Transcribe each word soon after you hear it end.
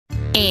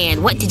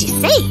And what did you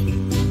say?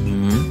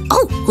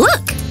 Oh,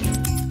 look!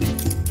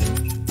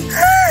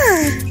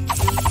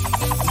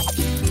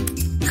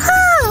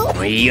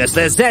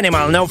 Useless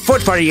animal, no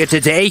food for you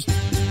today.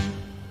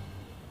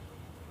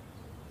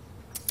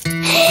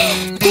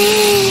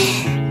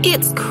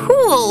 It's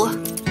cruel.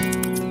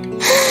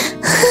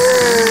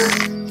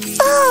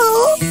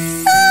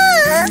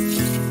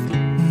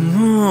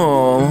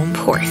 Oh,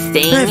 poor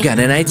thing. I've got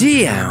an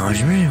idea.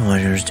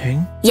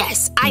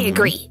 Yes, I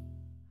agree.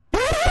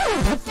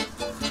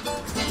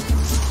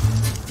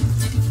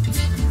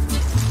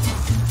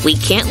 We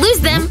can't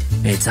lose them.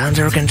 It's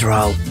under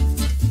control.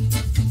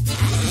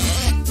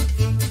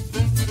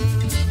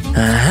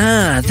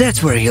 Aha,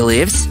 that's where he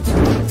lives.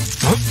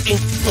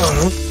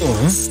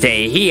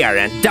 Stay here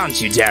and don't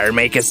you dare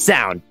make a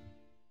sound.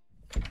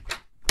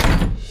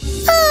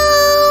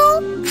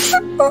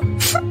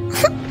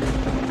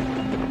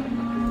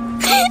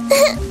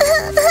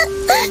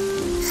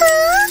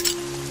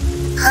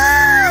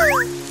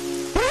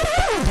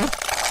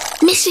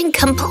 Mission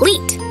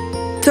complete.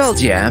 Told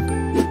ya.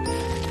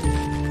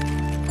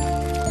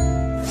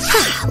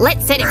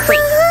 Let's set it free.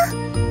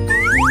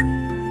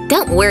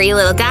 Don't worry,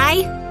 little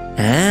guy.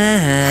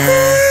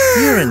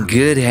 You're in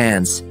good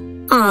hands.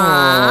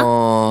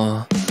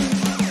 Aww.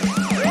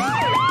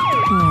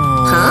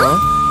 Huh?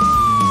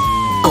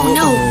 Oh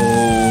no.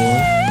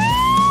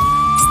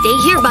 Stay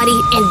here, buddy,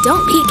 and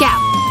don't peek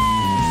out.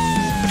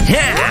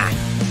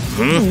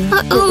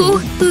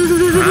 Uh-oh.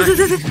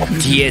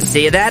 Do you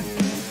see that?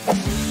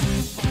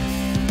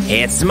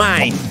 It's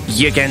mine.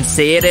 You can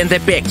see it in the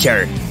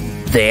picture.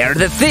 They're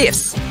the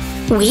thieves.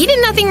 We did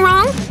nothing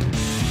wrong.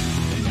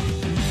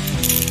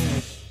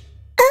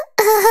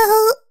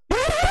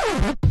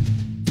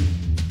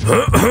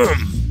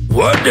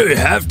 What do you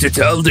have to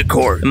tell the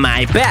court?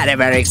 My bad, a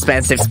very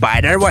expensive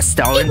spider was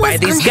stolen by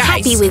these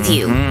guys. It was unhappy with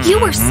you. You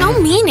were so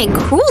mean and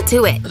cruel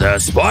to it. The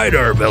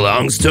spider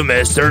belongs to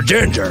Mr.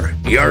 Ginger.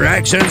 Your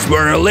actions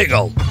were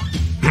illegal.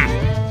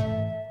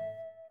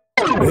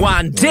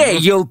 One day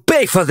you'll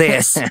pay for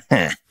this.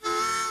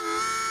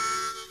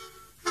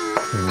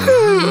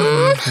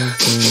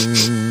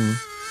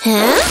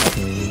 Huh?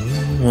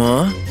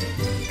 What?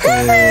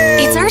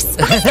 It's our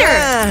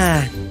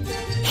spider.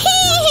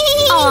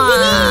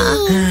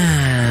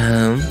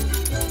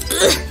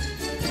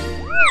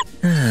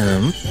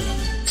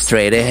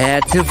 Straight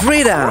ahead to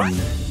freedom.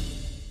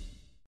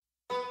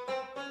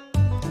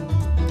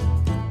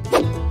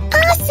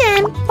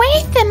 Awesome!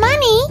 Where's the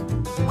money?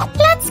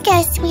 Let's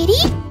go,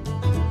 sweetie.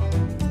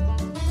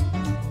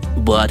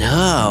 But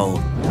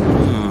how?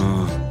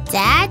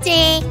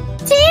 Daddy,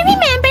 do you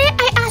remember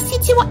I asked you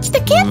to watch the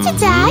kid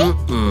today?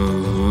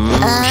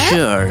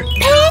 Sure.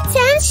 Pay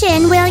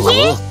attention, will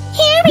you?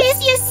 Here is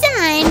your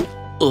sign.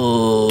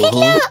 Good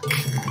luck.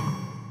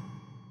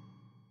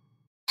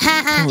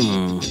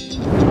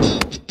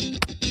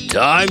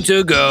 Time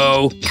to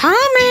go.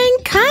 Coming.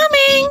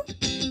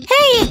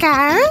 Here you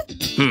go.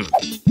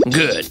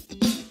 Good.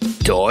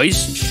 Toys,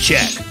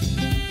 check.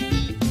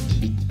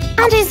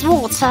 And his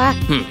water.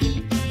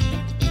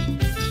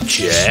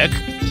 Check.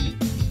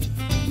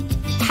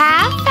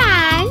 Have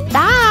fun.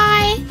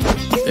 Bye.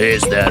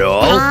 Is that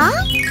all? Huh?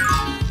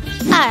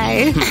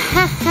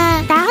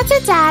 Oh. Bow to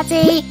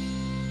Daddy.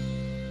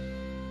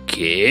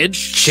 Kids,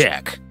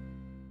 check.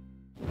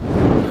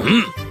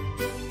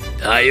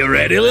 Are you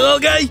ready, little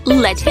guy?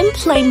 Let him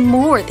play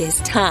more this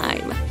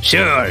time.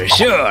 Sure.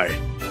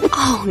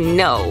 Oh,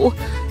 no.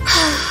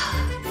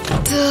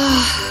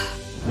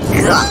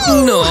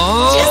 No!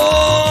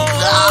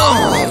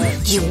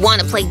 You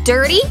want to play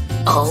dirty?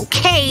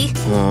 Okay.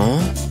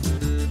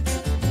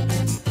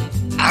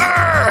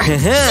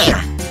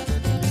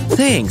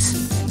 Thanks.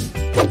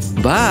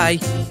 Bye.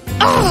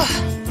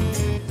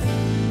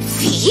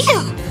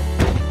 Phew.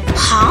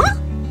 Huh?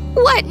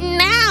 What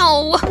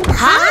now?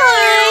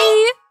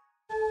 Hi.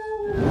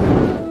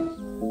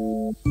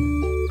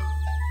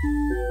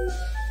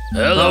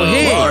 Hello,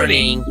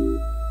 morning.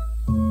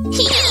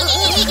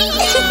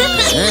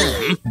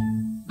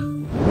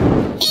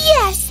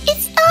 Yes,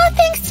 it's all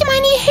thanks to my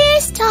new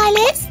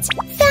hairstylist.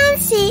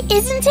 Fancy,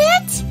 isn't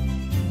it?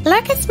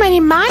 Look at my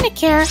new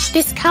manicure.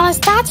 This color's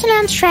starting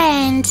on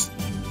trend.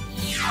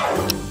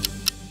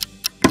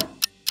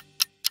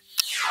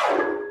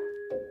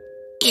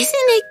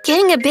 Isn't it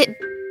getting a bit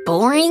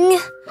boring?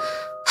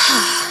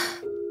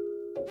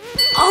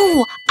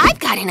 Oh, I've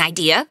got an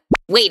idea.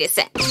 Wait a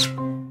sec.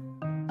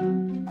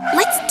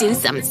 Let's do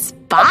some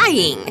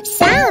spying.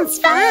 Sounds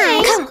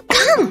fine.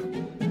 Come.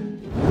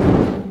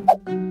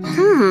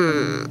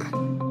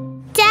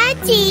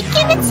 Daddy,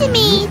 give it to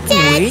me.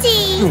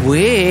 Daddy.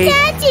 Wait.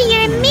 Daddy,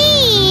 you're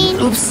mean.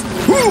 Oops.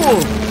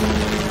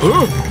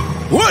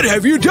 What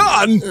have you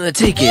done?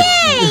 Take it.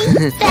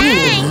 Yay!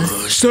 Thanks.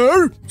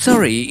 Sir?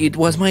 Sorry, it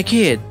was my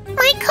kid.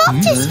 My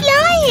copter's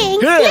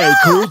flying. Hey, Look.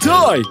 cool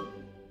toy.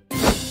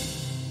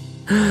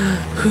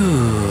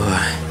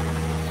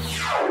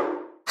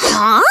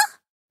 Huh?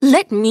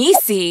 Let me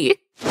see.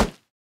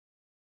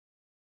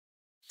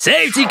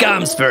 Safety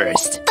comes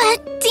first.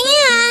 But,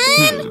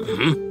 Dad…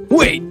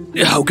 Wait,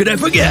 How could I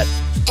forget?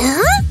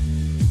 Huh?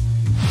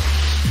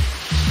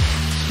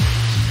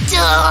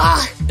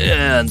 Duh.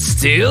 And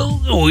still,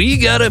 we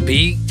gotta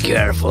be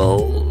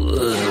careful.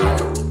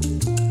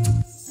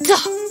 Duh,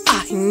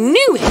 I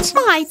knew it.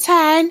 My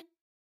turn.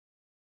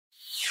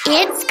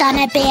 It's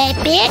gonna be a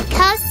big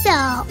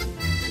castle.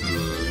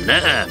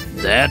 Nah,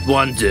 that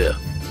one too.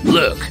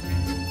 Look,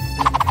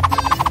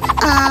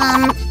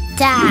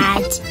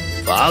 Dad.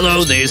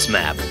 follow this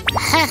map.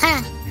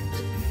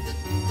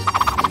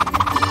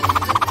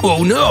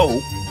 Oh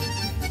no!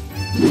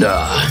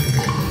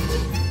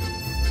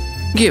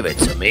 Give it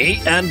to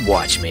me and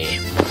watch me.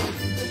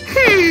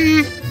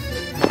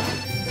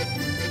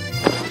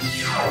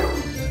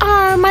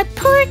 Oh, my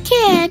poor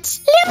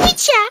kids. Let me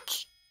check.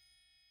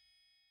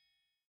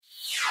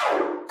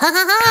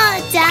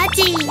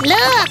 Daddy,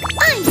 look,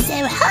 I'm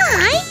so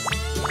high.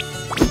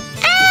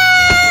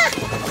 Ah!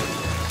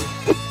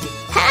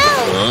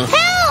 Help!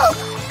 Help!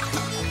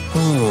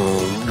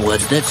 Oh,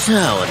 what's that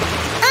sound?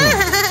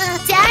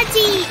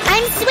 Daddy,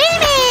 I'm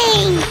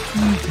swimming.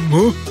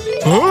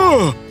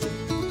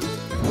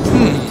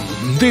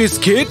 This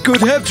kid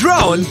could have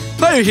drowned.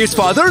 I'm his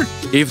father.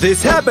 If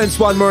this happens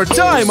one more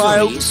time,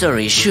 I'll...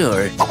 Sorry,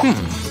 sure.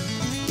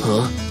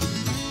 Huh?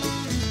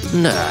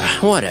 Nah,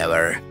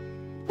 whatever.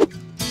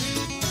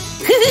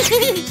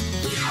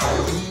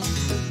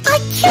 I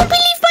can't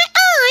believe my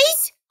eyes.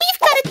 We've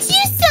got to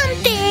do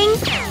something.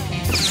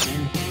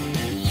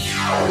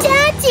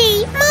 Daddy,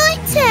 my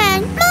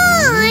turn.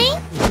 Mine.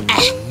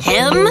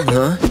 Him?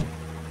 Huh?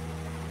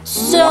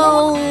 So,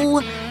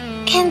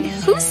 and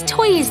whose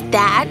toy is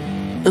that?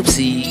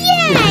 Oopsie.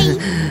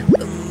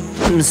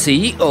 Yay!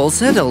 See, all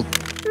settled.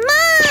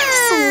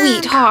 Mine.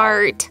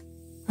 Sweetheart.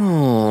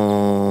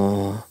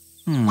 Oh.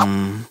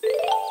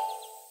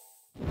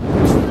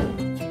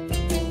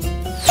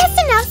 That's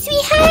enough,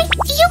 sweetheart.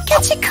 You'll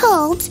catch a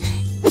cold.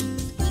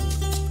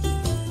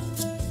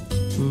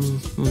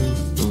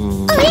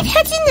 I've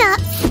had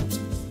enough.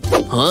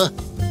 Huh?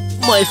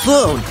 My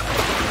phone.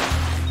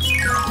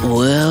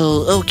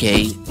 Well,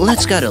 okay.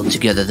 Let's cuddle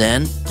together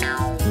then.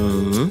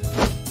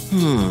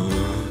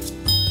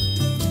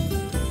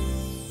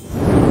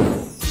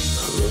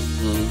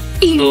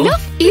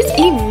 Enough is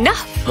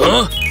enough.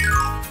 Huh?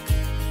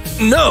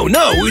 No,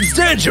 it's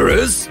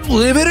dangerous.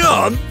 Leave it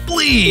on,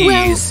 please.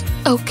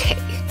 Well, okay.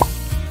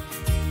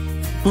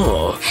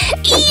 Oh,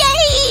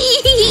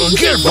 Yay!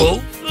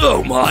 careful.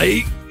 Oh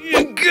my.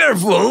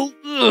 Careful.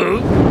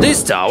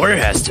 This tower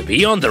has to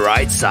be on the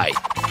right side.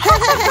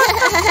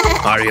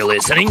 Are you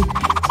listening?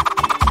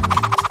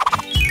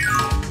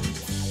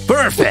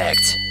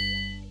 Perfect.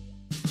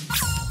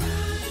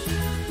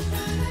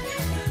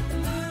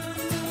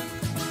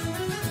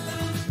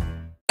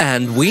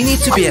 And we need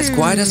to be as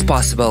quiet as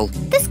possible.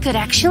 This could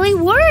actually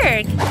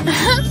work.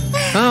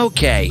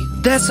 Okay,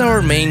 that's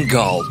our main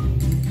goal.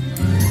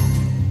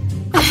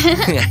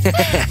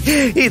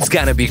 It's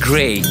gonna be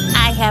great.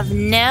 I have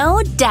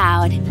no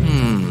doubt.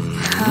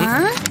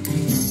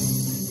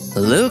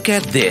 Look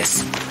at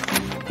this.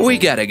 We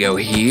gotta go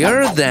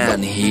here,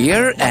 then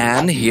here,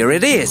 and here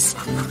it is.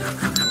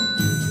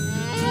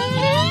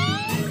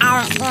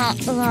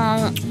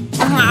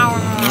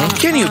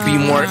 Can you be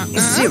more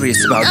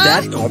serious about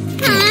that?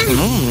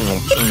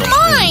 It's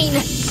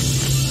mine.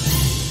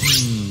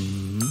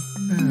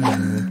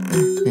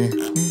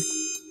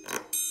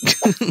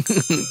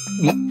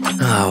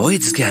 Oh,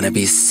 it's gonna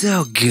be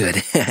so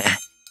good.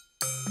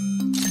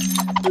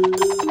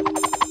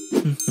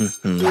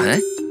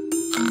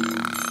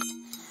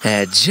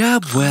 A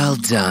job well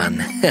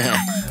done.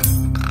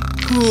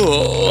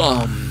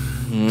 Oh,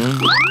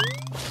 oops.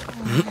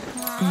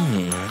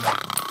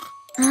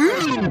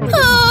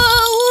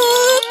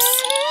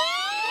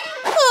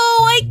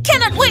 Oh, I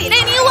cannot wait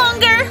any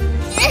longer.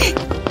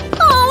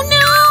 Oh,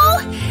 no.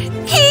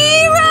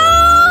 Hero!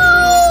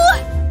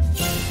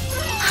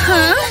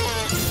 Huh?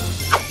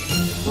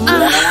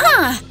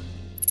 Uh-huh.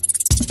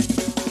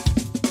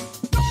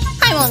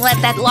 I won't let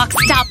that lock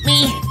stop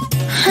me.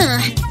 Huh.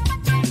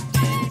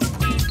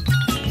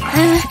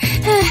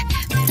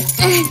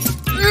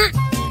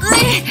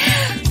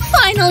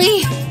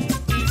 Finally.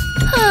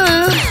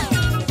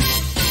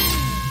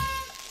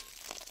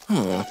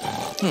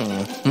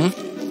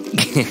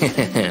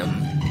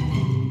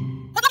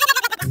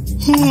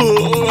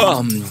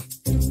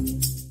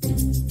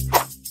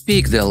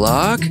 Pick the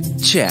lock.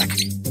 Check.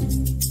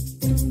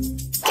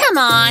 Come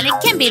on, it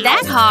can't be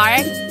that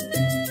hard.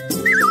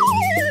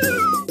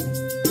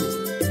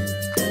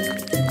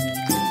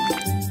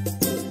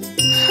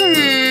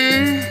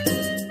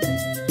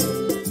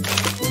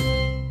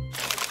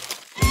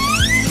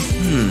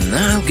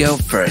 I'll go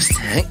first.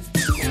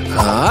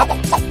 Up.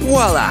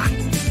 Voila.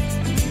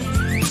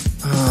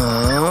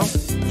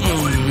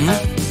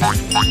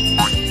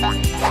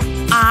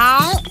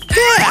 Ow.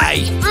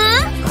 Hey!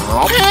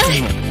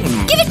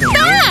 Give it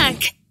back!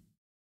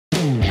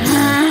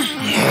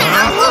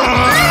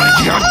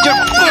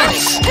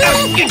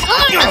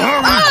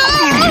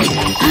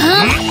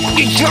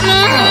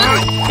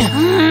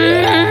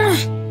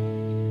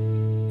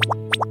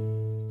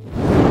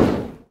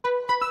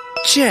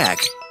 check.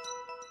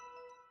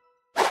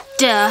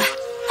 Duh.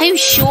 Are you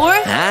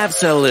sure?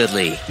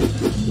 Absolutely.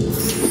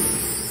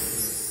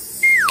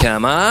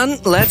 Come on,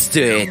 let's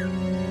do it.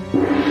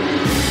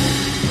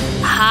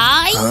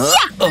 Hi-ya!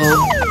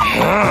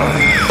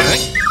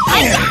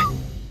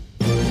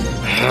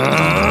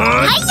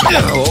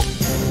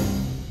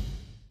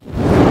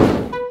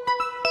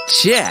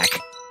 Check.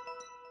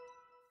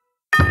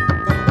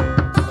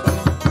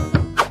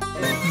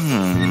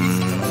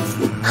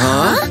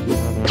 Huh?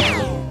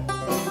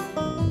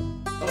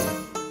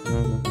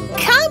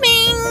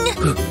 Coming!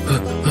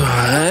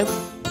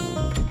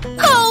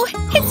 Oh,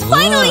 it's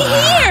finally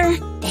here!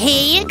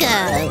 Here you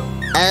go.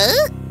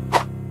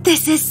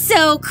 This is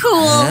so cool!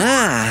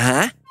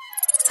 Ah.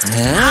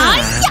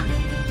 Hi-ya!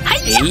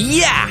 Hi-ya!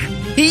 Yeah.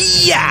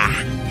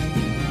 Yeah.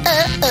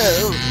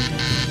 Uh-oh.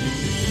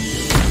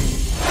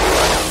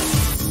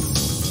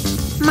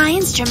 My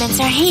instruments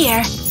are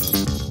here.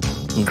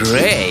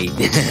 Great.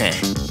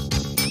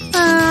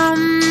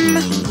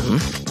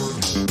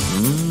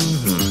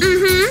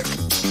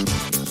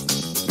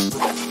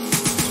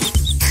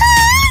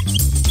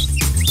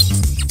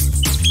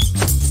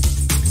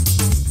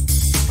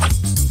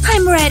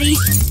 I'm ready.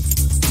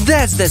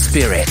 That's the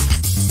spirit.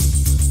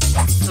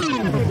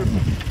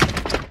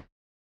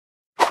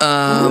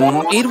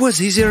 It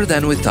was easier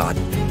than we thought.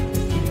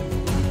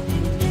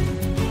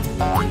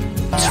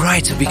 Try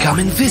to become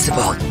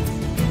invisible.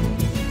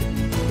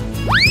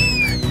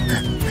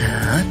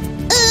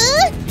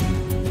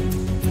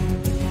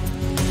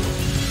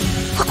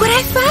 Look what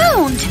I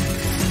found!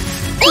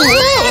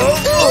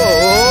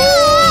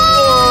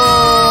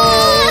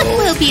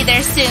 We'll be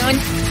there soon.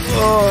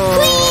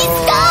 Please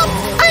stop!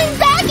 I'm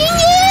begging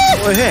you!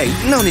 Oh, hey,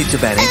 no need to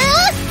panic.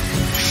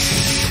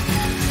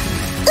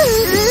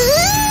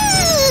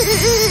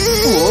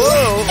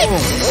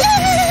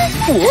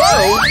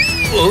 Whoa!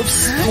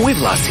 Oops, we've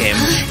lost him.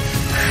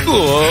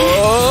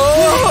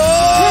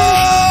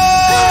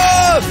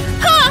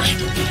 Huh!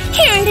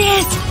 Here it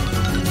is!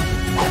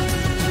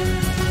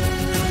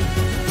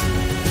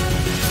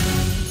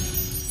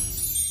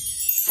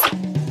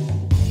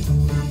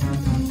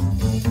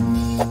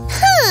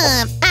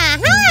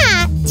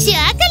 Aha!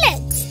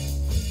 Chocolate!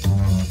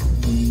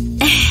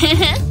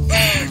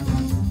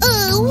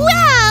 Oh,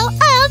 wow!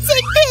 I'll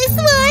take this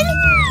one!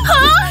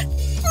 Huh?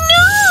 No!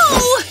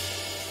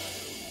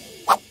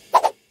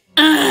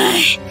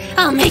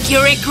 I'll make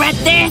you regret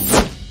this!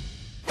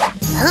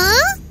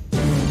 Huh?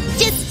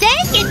 Just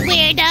take it,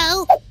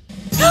 weirdo!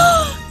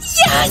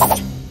 Yes!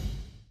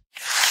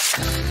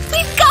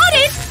 We've got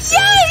it!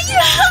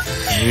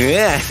 Yay!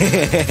 Yeah.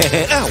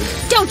 Ow.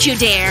 Don't you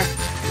dare!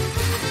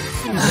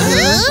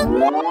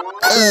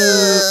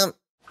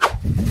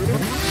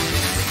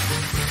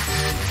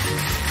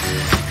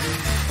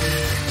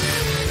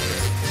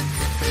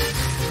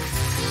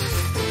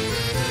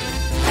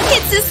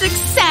 It's a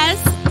success!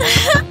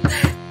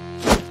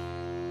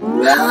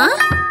 Huh?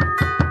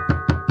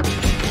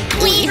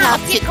 We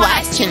hope to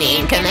question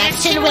in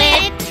connection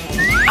with...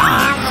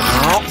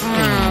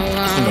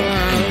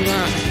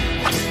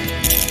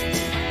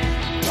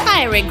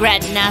 I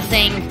regret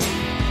nothing.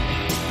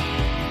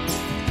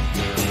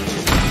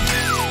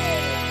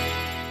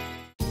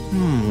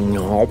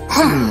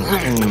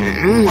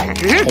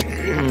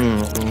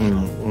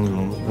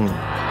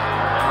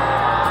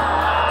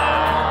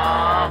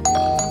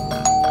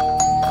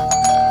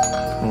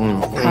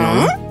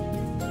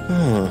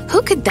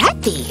 Who could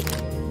that be?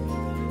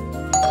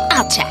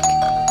 I'll check.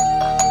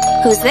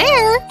 Who's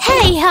there?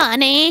 Hey,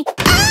 honey!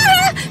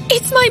 Ah!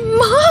 It's my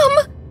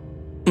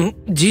mom!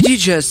 Did you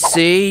just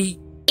say...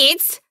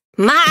 It's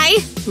my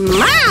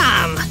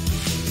mom!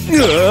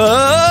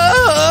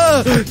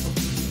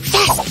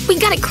 Fast! We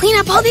gotta clean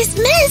up all this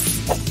mess!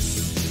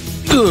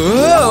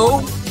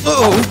 Oh!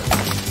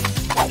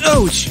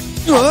 Ouch!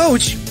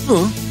 Ouch!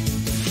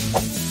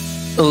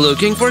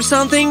 Looking for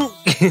something?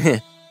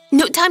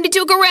 No time to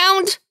joke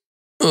around!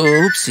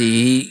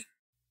 Oopsie.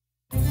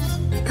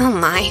 Oh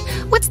my,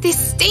 what's this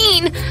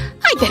stain?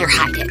 I better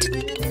hide it.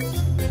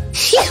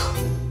 Phew!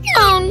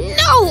 Oh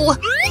no!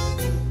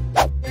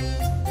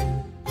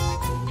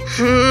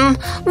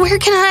 Where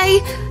can I…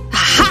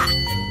 Aha!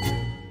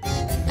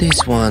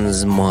 This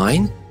one's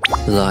mine.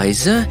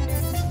 Liza.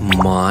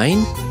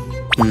 Mine.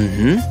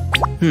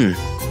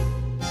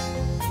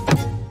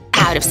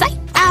 Out of sight,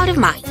 out of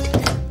mind.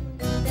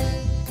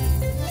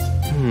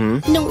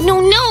 No,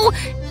 no, no!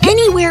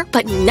 Anywhere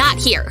but not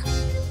here.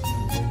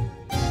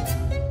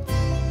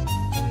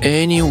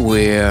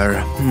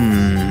 Anywhere.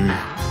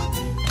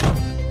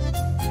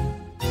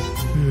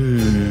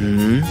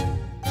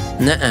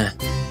 Nuh-uh.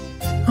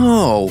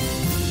 Oh.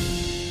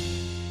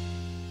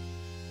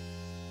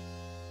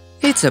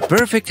 It's a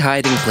perfect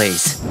hiding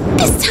place.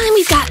 This time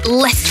we've got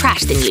less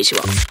trash than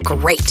usual.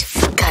 Great.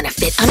 Gonna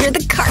fit under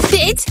the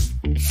carpet.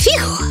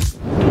 Phew.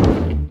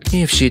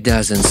 If she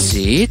doesn't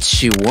see it,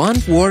 she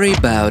won't worry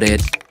about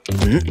it.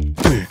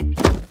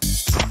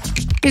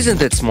 Isn't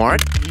that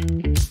smart?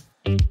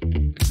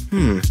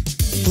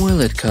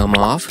 Will it come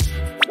off?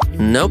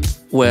 Nope.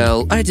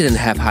 Well, I didn't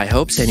have high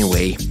hopes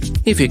anyway.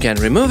 If you can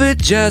remove it,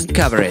 just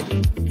cover it.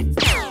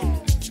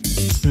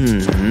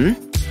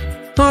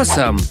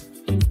 Awesome.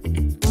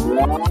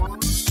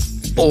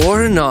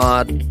 Or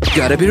not.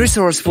 Gotta be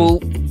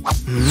resourceful.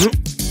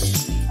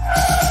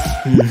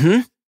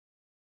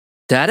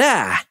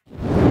 Ta-da!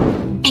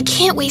 I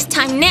can't waste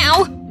time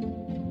now.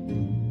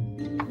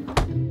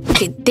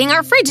 Good thing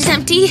our fridge is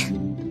empty.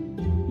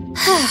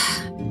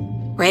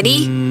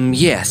 Ready?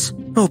 Yes.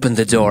 Open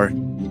the door.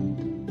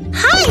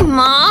 Hi,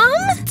 Mom!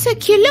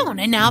 Took you long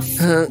enough.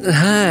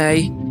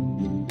 Hi.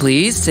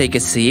 Please take a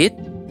seat.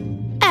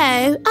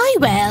 Oh, I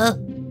will.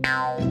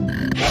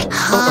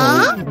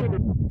 Huh?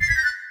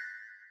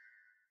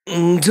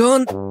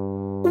 Don't...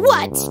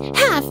 What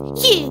have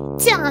you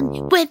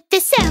done with the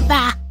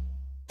sofa?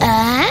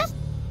 And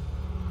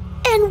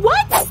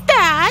what's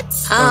that?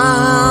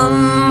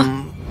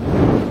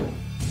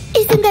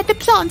 Isn't that the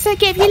plant I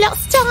gave you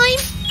last time?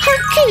 How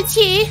could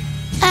you?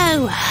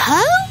 Oh,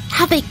 ho?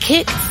 Have a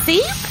cooked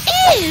soup?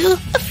 Ew,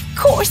 of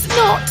course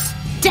not.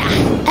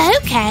 Duh.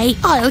 Okay,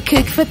 I'll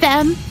cook for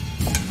them.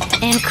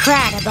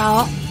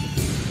 Incredible.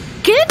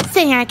 Good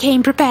thing I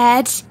came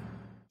prepared.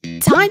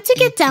 Time to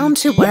get down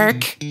to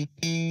work.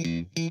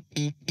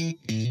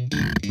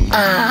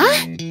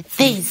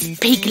 These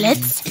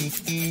piglets.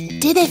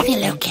 Do they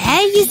feel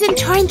okay using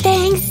torn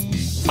things?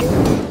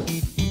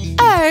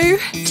 Oh,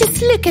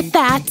 just look at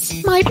that.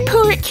 My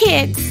poor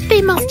kids.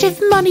 They must have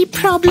money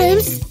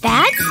problems.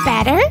 That's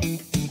better.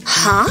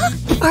 Huh?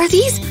 Are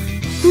these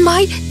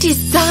my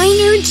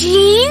designer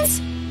jeans?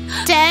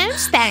 Don't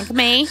thank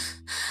me.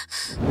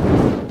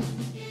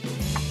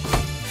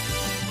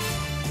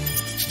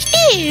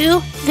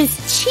 Ew,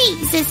 this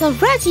cheese is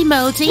already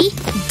moldy.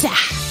 Duh,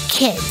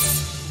 kids.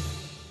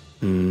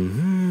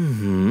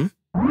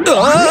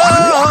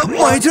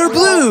 White or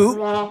blue?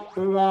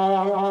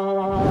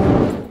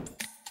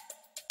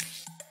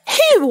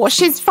 Who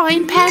washes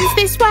frying pans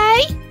this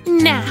way?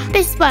 Nah,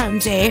 this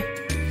won't do.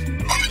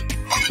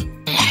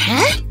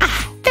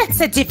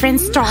 That's a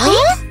different story.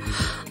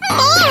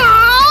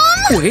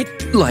 Mom! Wait,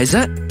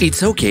 Liza,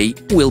 it's okay.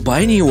 We'll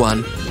buy a new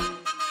one.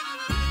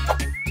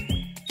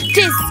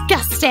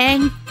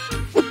 Disgusting.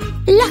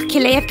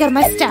 Luckily, I've got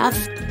my stuff.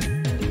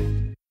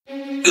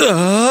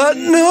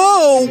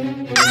 No!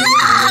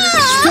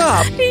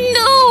 Stop!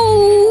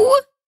 No!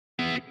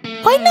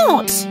 Why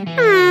not?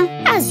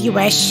 As you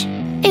wish.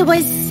 It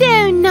was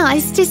so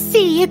nice to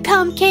see you,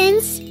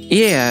 pumpkins.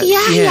 Yeah,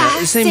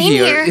 same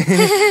here.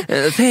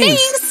 Thanks.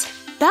 Thanks.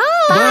 Bye.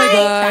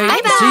 Bye-bye.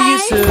 Bye-bye. See you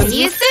soon.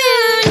 See you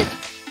soon.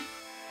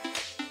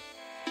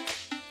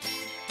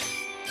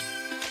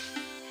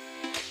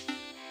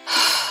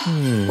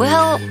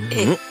 Well,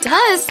 it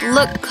does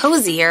look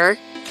cozier.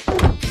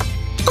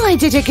 I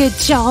did a good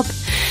job.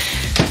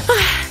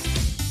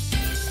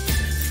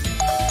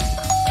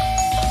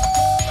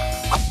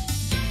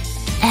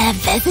 A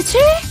visitor?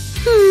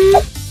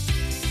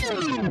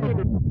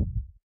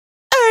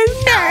 Oh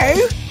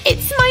no!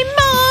 It's my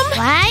mom!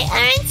 Why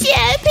aren't you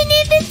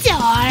opening the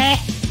door?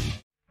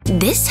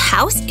 This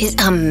house is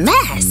a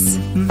mess.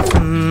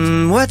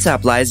 What's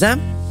up, Liza?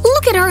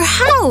 Look at our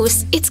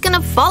house. It's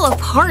gonna fall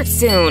apart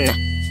soon.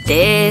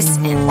 This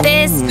and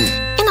this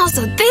and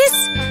also this.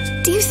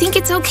 Do you think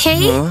it's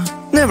okay?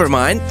 Never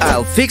mind.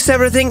 I'll fix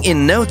everything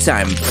in no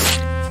time.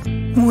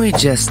 We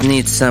just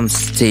need some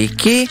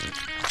sticky.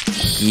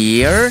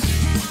 Here.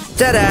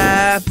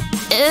 Ta-da!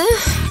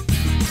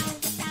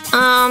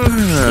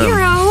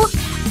 Hero.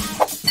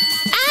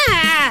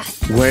 Ah!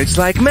 Works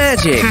like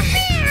magic.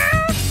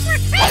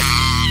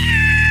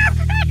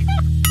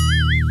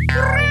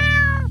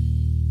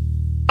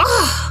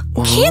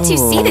 Can't you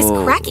see this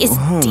crack is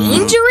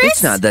dangerous?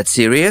 It's not that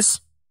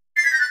serious.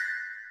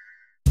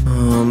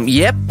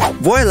 Yep.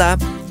 Voila.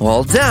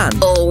 All done.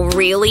 Oh,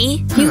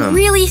 really? You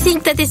really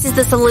think that this is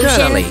the solution?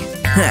 Totally.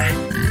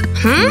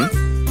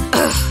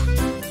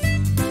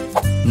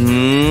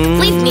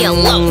 Leave me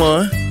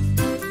alone.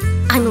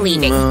 I'm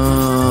leaving. I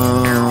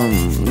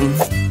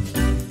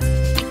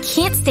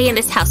can't stay in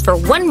this house for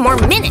one more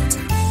minute.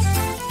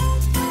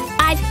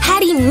 I've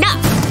had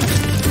enough.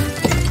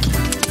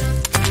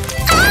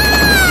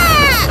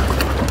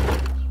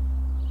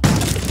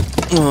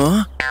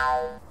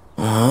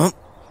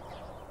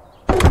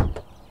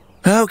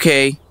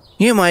 Okay,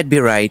 you might be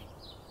right.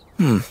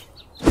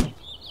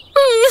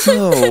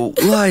 Oh,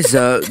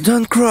 Liza,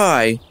 don't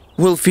cry.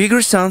 We'll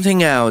figure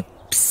something out.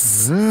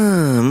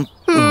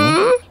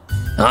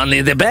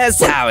 Only the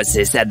best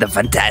houses at the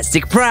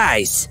fantastic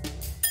price.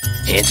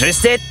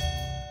 Interested?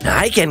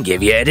 I can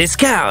give you a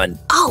discount.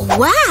 Oh,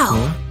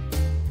 wow.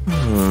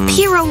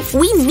 Piero,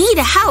 we need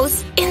a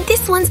house, and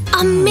this one's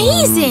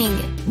amazing.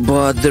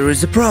 But there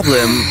is a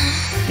problem.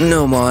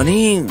 No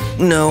money,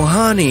 no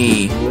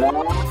honey.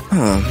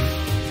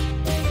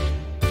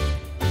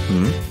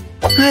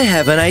 I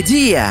have an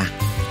idea.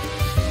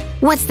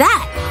 What's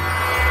that?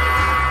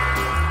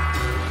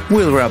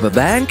 We'll rob a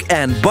bank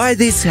and buy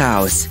this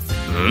house.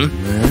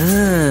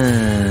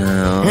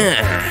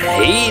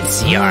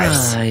 It's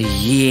yours.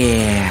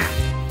 Yeah.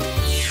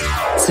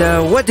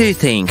 So, what do you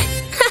think?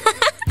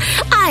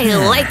 I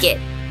like it.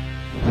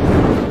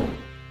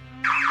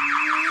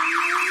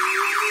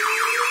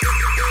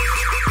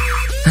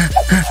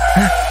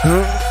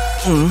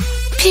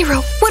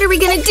 Piero, what are we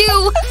gonna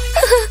do?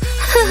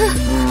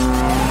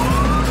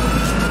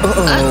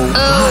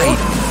 Hi.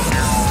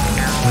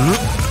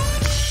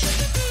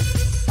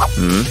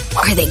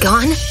 Are they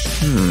gone?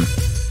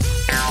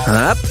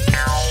 Up.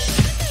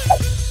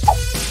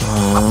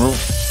 Oh.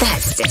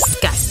 That's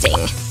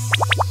disgusting.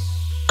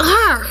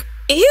 Arr!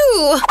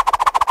 Ew!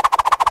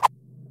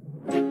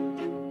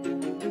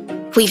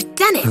 We've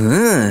done it!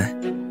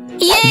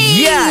 Yay!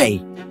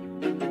 Yay!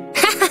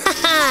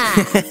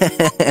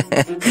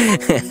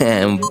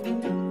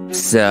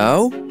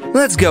 So,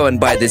 let's go and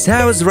buy this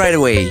house right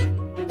away.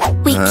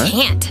 We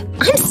can't.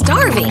 I'm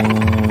starving.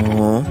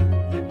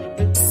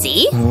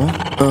 See?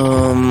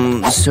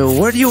 So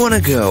where do you want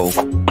to go?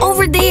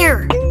 Over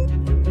there.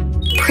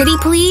 Pretty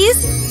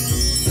please?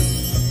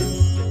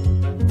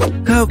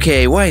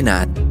 Okay, why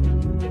not?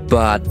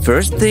 But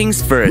first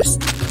things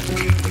first.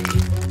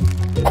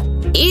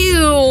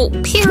 Ew!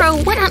 Piero,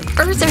 what on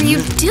earth are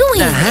you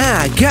doing?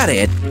 Aha, got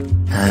it.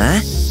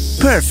 Huh?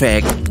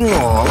 Perfect.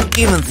 Oh,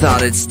 even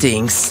thought it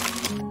stinks.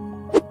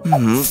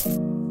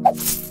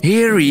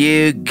 Here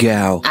you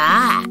go.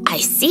 Ah, I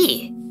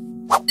see.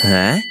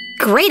 Huh?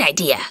 Great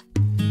idea.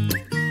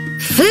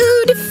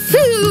 Food!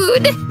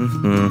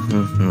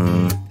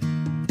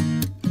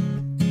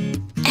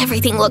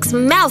 Everything looks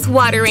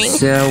mouth-watering.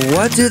 So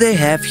what do they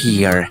have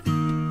here?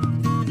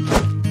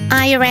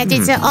 Are you ready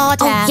to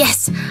order? Oh,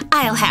 yes.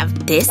 I'll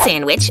have this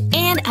sandwich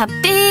and a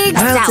big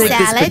I'll salad. take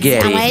the Salad,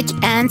 spaghetti. sandwich,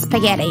 and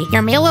spaghetti.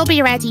 Your meal will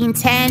be ready in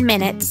 10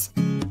 minutes.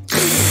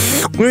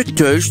 It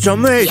tastes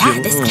amazing.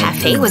 Yeah, this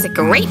cafe was a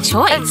great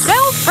choice. And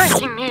now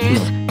breaking news.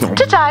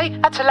 Today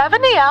at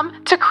 11 a.m.,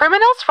 two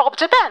criminals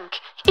robbed a bank.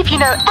 If you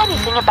know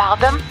anything about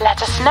them,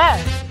 let us know.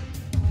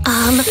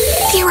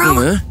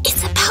 Piero,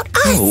 it's about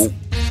us. Oh.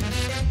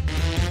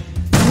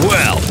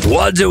 Well,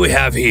 what do we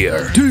have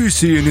here? Do you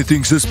see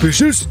anything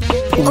suspicious?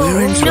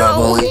 We're in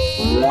trouble.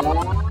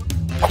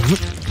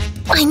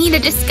 I need a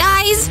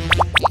disguise.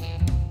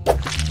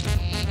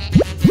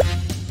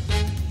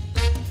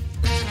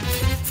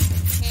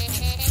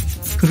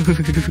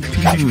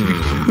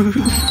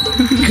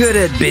 Could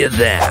it be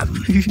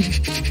them?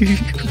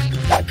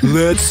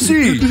 Let's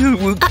see.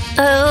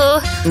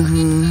 Oh.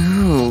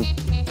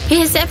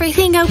 Is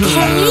everything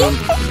okay?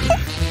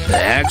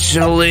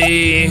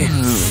 Actually...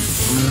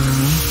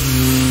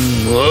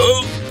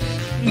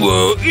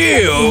 Whoa,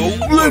 ew!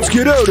 Let's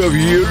get out of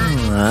here.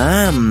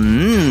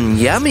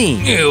 Yummy.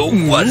 Ew,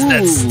 what's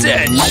that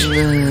stench?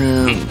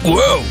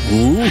 Whoa!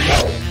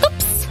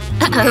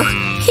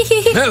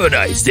 Have a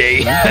nice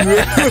day.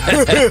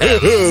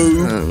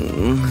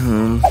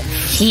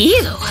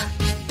 Phew.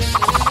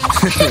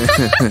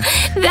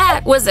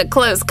 That was a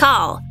close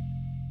call.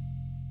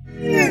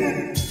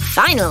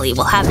 Finally,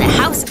 we'll have the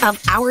house of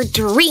our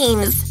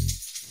dreams.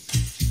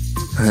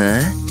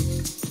 Huh?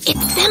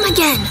 It's them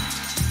again.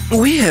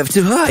 We have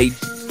to hide.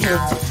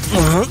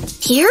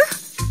 Here?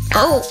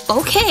 Oh,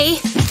 okay.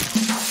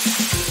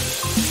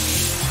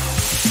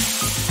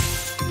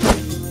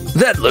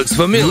 That looks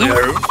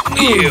familiar.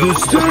 Ew. The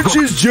stench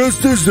is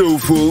just as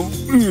awful.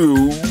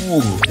 Ew.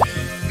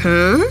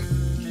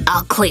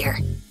 All clear.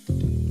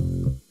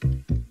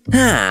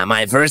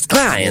 My first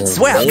clients.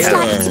 Welcome.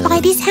 Like to buy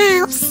this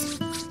house.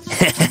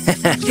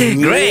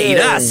 Great,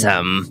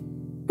 awesome.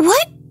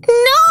 What?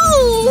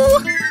 No!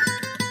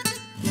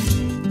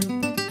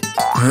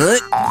 Huh?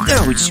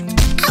 Ouch.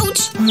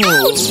 Ouch!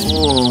 Ouch!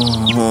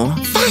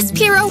 Fast,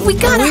 Piero, we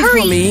gotta Wait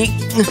hurry. for me.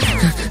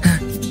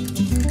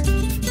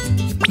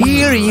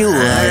 Here you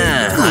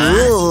are.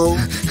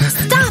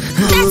 Stop!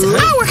 That's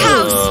our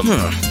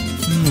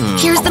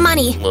house! Here's the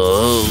money.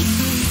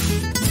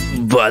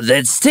 But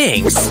that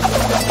stinks.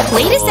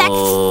 Wait a sec.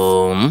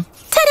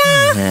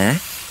 Ta-da!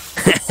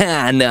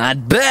 Huh?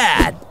 Not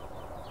bad.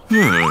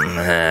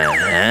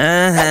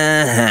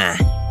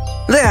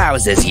 The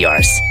house is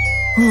yours.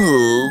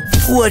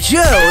 Watch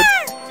out!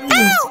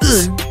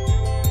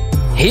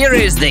 Here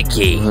is the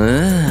key.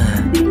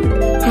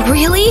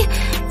 Really?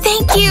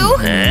 Thank you.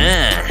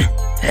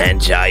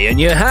 Enjoy your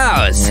new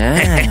house.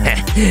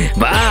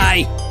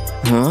 Bye.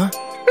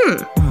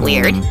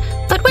 Weird,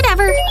 but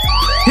whatever.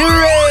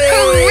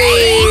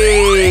 Hooray!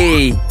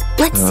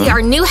 Let's see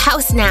our new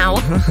house now.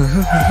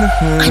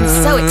 I'm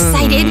so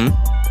excited.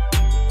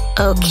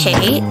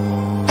 Okay.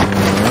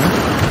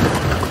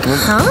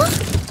 Huh?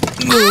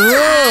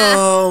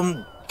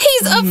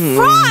 He's a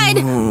fraud!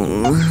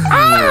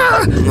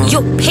 Arr!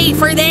 You'll pay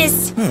for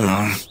this!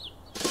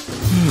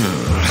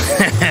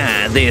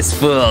 This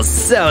fool's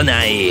so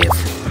naive.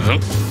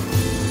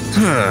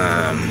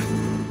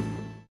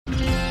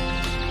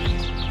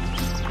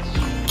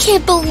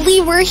 Can't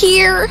believe we're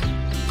here.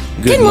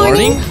 Good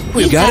morning.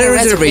 We've got a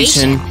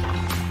reservation.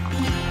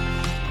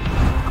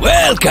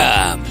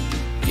 Welcome.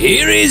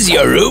 Here is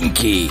your room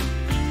key.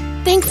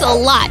 Thanks a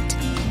lot.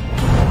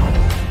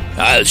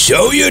 I'll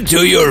show you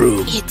to your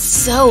room. It's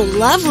so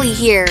lovely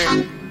here.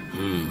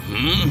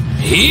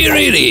 Here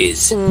it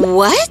is.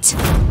 What?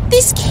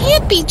 This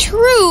can't be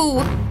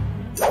true.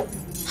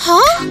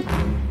 Huh?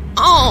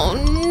 Oh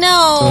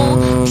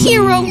no.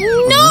 Piero,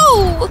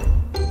 no!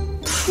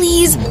 Please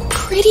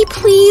Pretty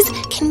please,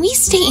 can we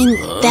stay in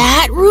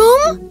that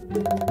room?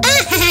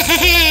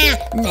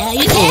 No,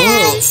 you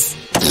can't.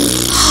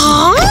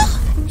 Huh?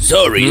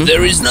 Sorry,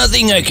 there is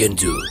nothing I can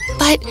do.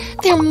 But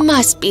there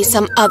must be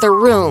some other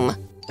room.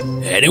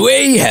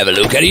 Anyway, have a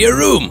look at your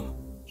room.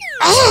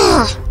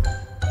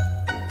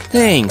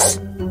 Thanks.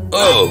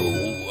 Oh,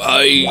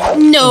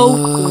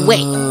 No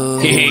way.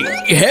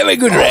 Have a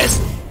good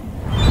rest.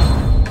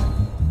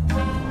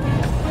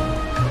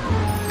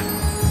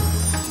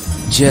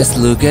 Just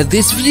look at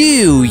this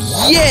view.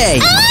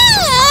 Yay!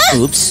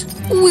 Oops.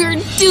 We're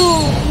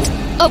doomed.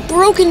 A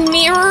broken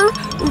mirror?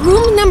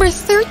 Room number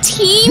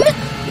 13?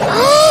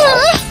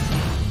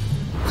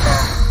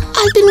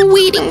 I've been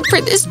waiting for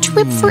this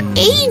trip for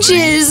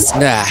ages.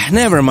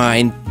 Never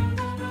mind.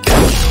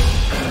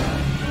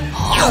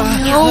 Oh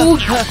no,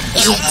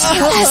 it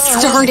has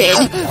started.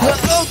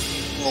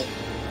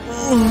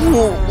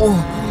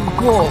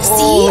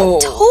 See?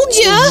 Told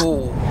ya.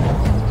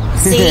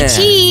 Say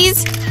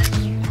cheese.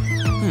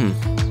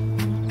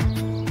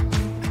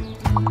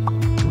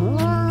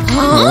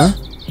 Huh?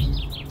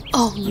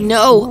 Oh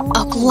no,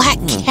 a black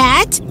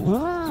cat?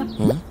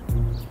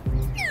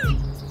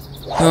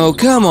 Oh,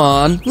 come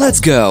on. Let's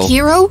go.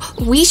 Hero,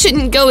 we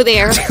shouldn't go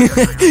there.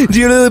 Do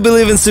you really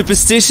believe in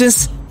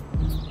superstitions?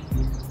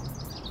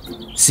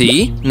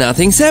 See?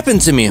 Nothing's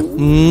happened to me.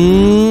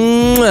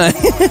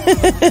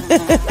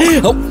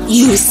 Oh.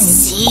 You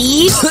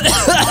see?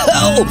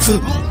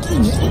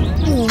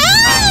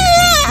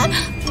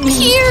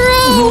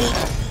 Hero!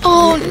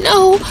 Oh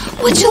no,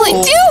 what shall I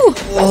do?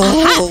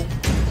 Aha.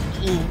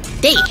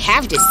 They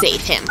have to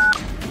save him.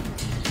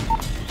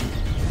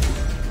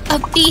 A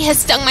bee has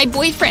stung my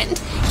boyfriend.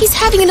 He's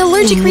having an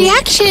allergic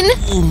reaction.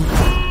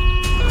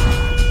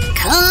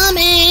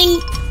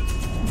 Coming.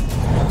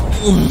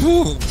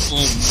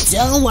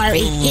 Don't worry,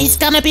 he's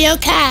gonna be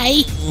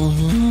okay.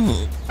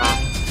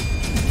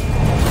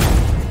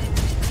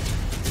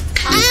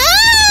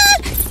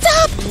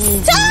 Stop!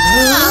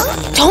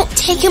 Stop! Don't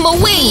take him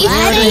away!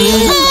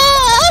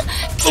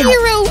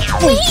 Hero,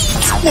 wait!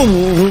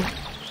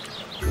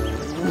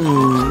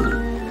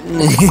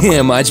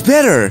 Much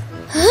better.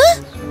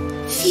 Huh?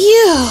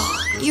 Phew,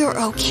 you're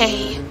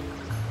okay.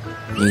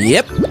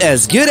 Yep,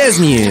 as good as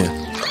new.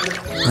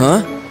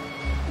 Huh?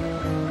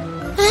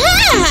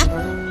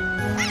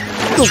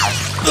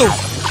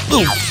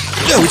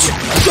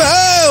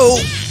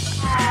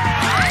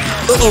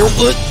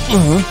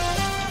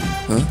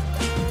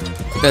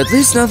 At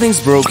least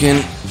nothing's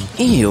broken.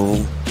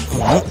 Ew.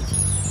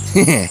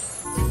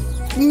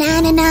 Na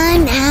na na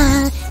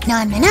na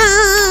na na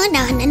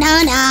na na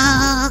na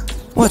na.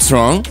 What's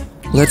wrong?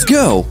 Let's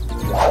go.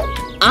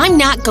 I'm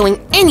not going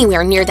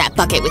anywhere near that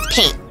bucket with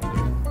paint.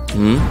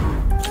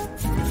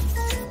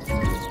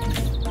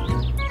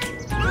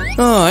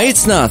 Oh,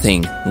 it's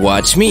nothing.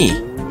 Watch me.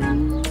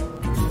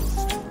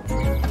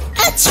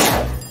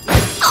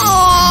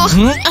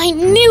 Oh, I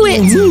knew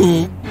it!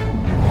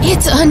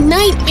 It's a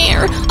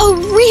nightmare! A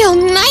real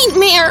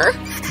nightmare!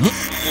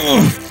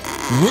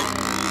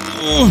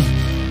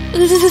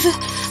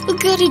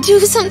 Gotta do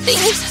something.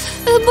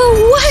 But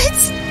what?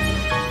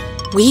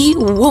 We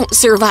won't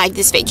survive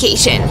this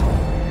vacation.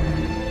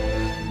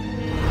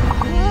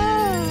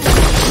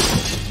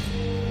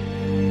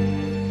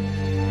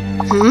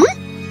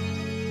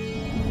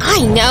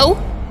 I know.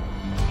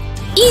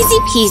 Easy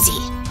peasy.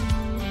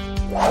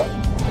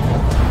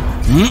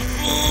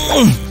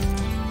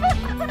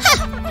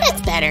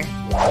 That's better.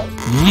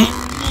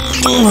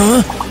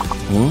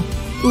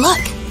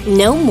 Look,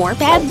 no more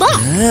bad luck.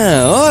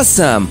 Ah,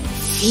 awesome.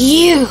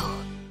 Phew.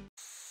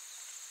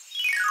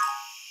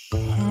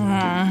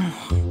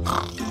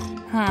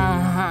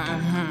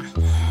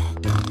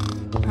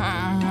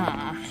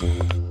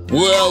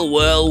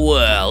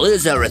 Well,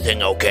 is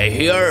everything okay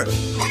here?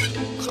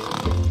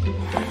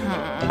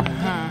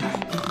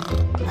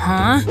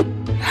 Huh?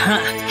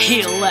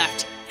 He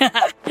left.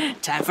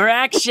 Time for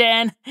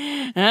action.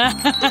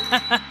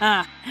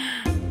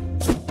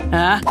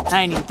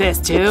 I need this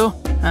too.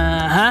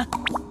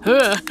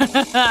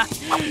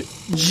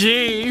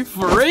 Gee,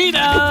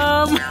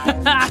 freedom!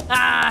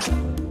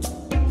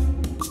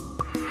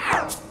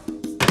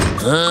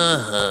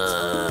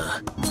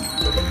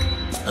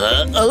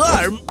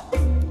 Alarm!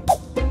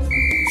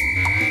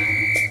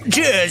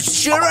 Just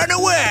she ran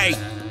away!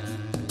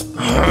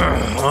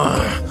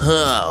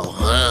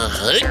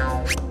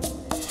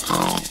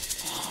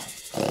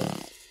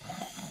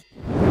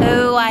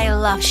 Oh, I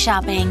love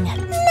shopping.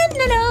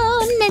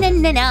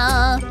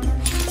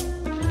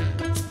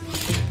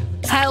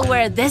 I'll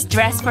wear this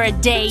dress for a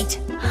date.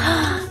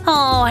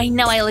 Oh, I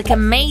know I look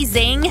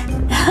amazing.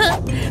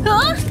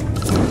 Huh?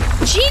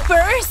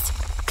 Jeepers!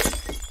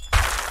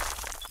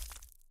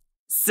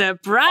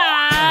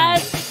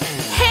 Surprise!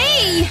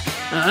 Hey!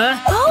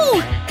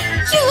 Oh!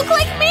 You look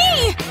like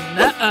me!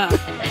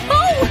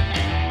 Oh!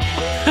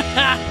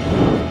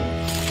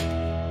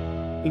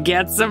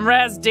 Get some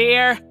rest,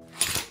 dear.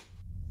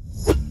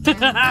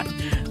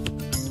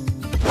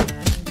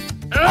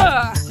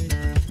 Ugh!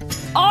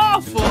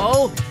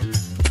 Awful!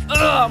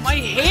 Ugh, my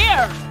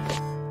hair!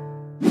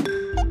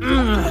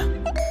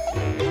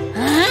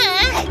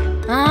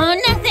 Oh,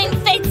 nothing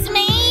fits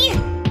me!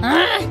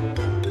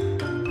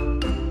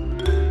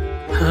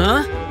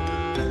 Huh?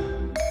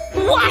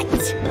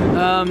 What?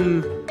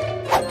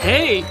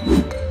 Hey!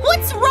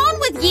 What's wrong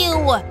with you?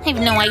 I have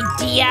no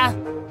idea.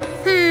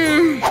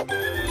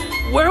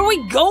 Where are we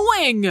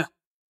going?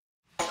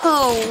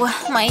 Oh,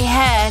 my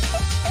head.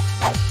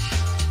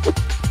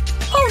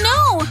 Oh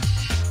no!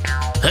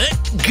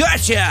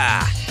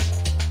 Gotcha!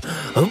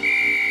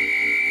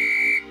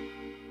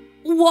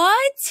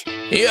 What?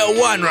 You're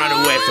one run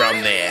away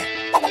from there.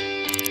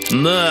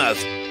 Move.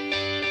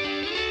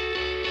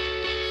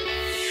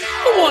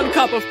 1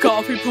 cup of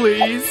coffee,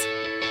 please.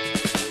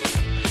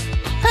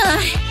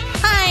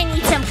 I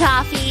need some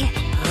coffee.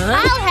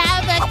 I'll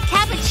have a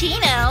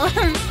cappuccino.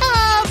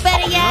 Oh,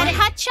 better yet,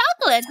 hot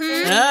chocolate.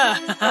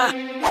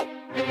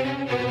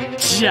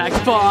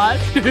 Jackpot.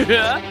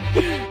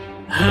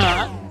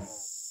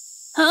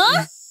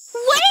 Huh?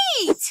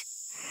 Wait!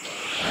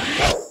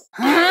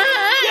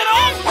 Get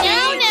off!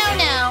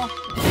 No.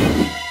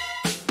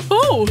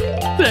 Oh,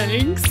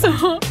 thanks.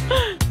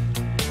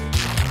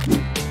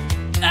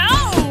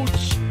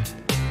 Ouch!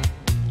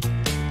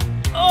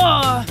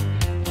 Oh,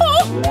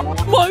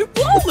 my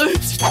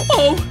wallet!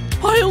 Oh,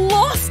 I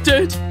lost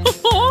it!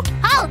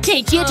 I'll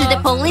take you to the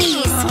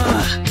police.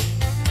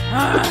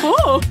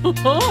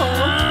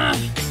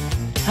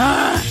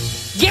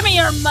 Give me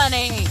your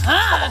money!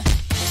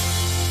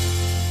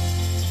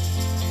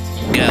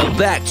 Go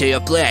back to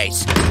your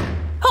place.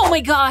 Oh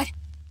my god!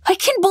 I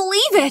can't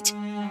believe it!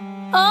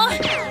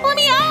 Let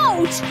me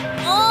out!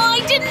 Oh, I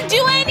didn't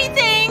do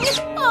anything!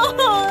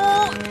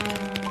 Oh!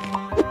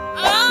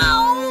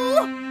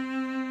 Ow!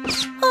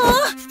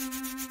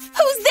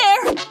 Who's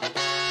there?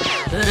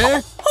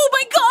 Oh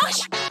my gosh!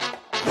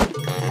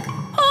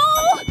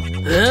 Oh!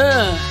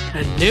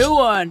 A new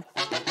one.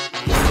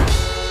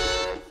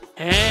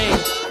 Hey.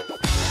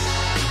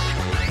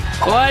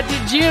 What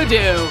did you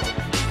do?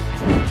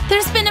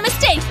 There's been a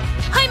mistake!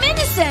 I'm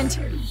innocent!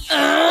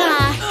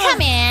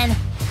 Come in.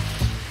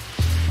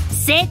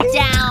 Sit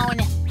down.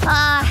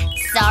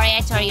 Sorry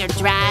I tore your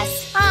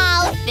dress.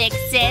 I'll fix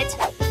it.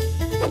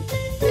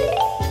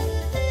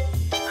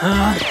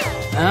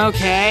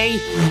 Okay.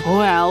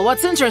 Well,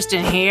 what's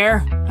interesting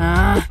here?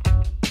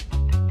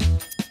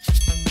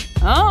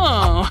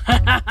 Oh!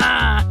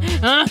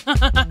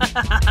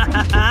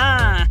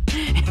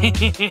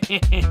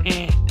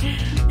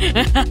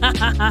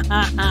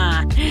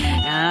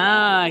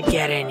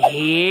 Get in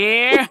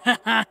here.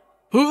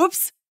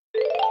 Oops.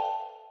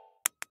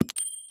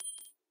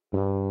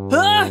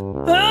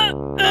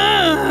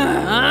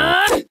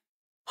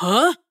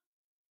 Huh?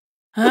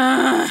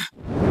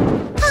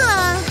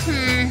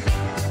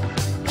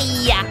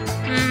 Yeah.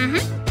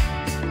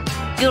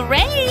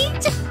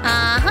 Great.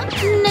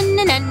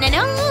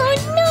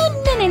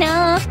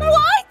 No.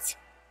 What?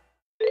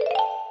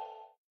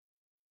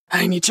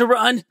 I need to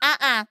run.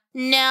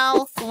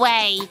 No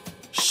way.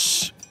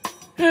 Shh.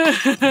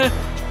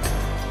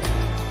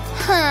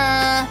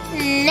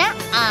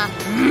 Nuh-uh.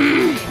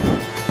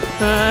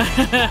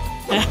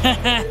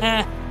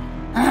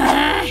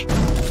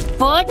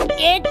 Put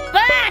it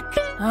back!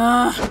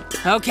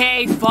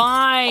 Okay,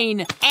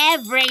 fine.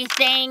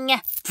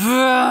 Everything.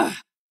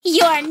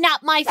 You're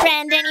not my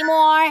friend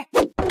anymore.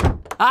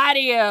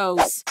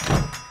 Adios.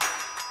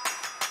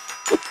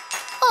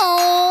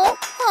 Oh.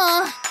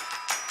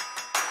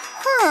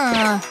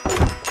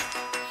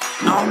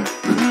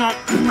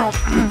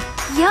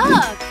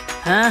 Yuck.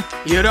 Huh?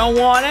 You don't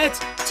want it?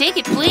 Take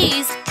it,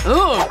 please.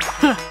 Ooh,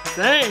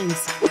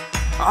 thanks.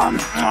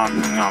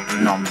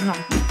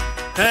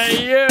 Hey,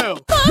 you.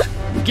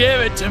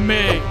 Give it to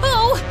me.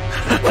 Oh.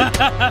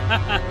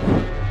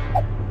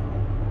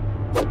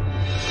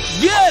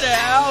 Get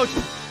out!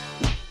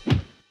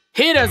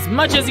 Hit as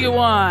much as you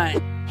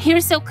want.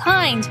 You're so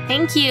kind.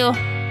 Thank you.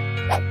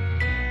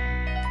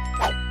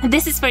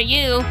 This is for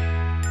you.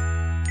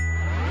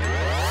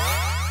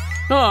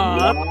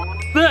 Aw,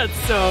 that's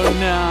so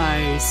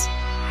nice.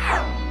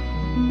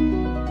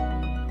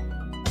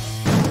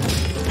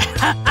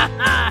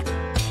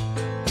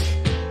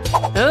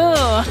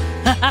 Oh.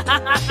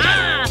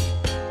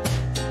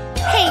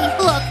 Hey,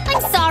 look,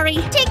 I'm sorry.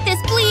 Take this,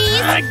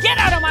 please. Get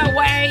out of my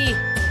way!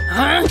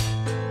 Huh?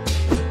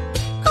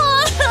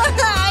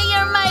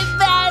 You're my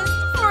best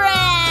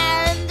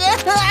friend.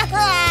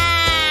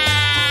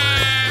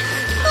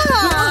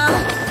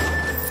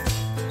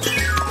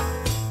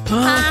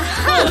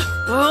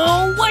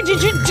 Oh, why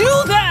did you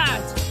do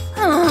that?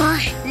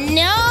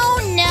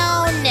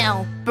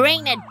 No.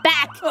 Bring it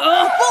back.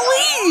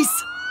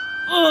 Police!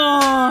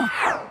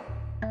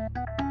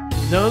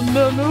 No.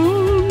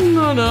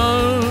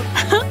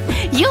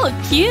 You look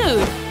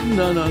cute.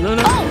 No.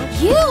 Oh,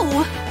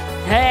 you.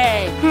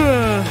 Hey.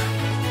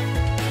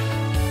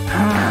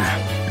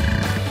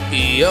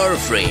 You're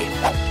free.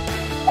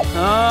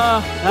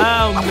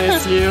 I'll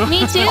miss you.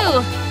 Me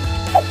too.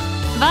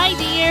 Bye,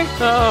 dear.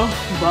 Oh,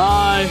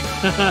 bye.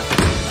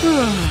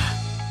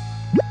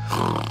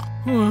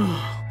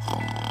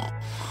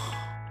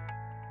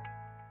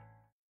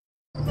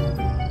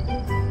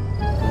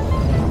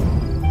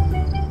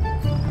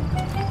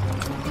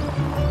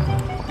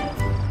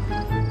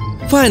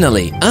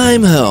 Finally,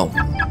 I'm home.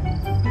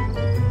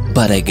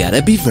 But I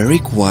gotta be very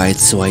quiet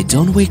so I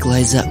don't wake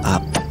Liza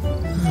up.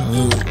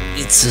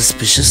 It's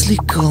suspiciously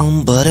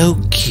calm, but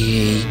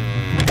okay.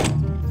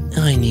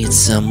 I need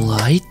some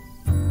light.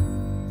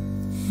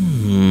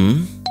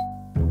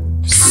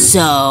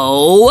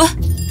 So?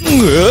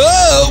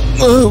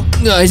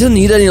 I don't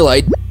need any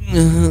light.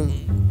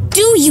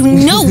 Do you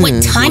know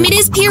what time it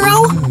is,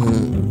 Piero?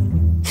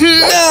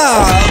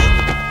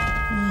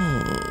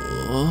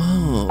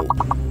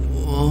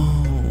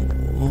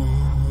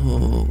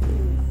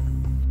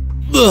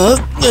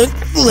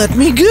 Let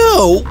me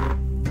go.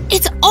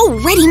 It's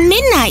already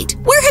midnight.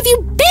 Where have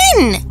you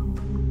been?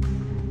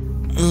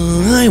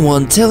 I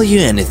won't tell you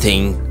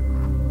anything.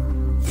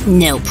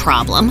 No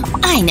problem.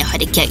 I know how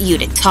to get you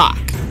to talk.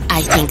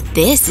 I think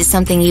this is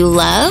something you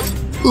love.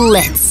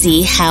 Let's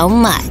see how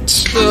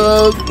much.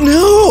 No.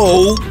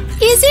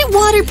 Is it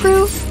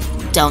waterproof?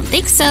 Don't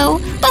think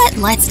so, but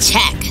let's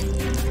check.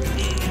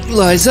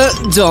 Liza,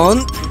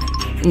 don't.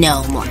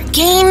 No more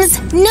games,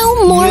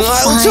 no more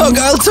fun.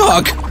 I'll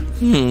talk.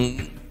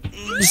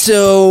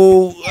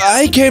 So,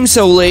 I came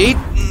so late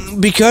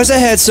because I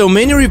had so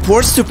many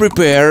reports to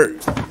prepare.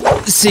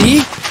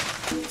 See?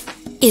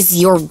 Is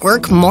your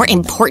work more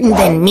important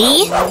than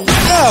me?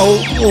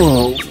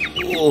 Oh.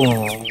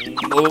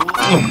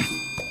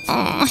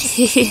 I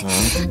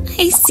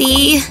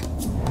see.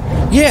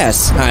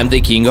 Yes, I'm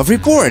the king of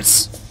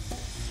reports.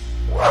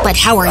 But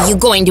how are you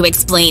going to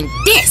explain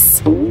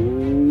this?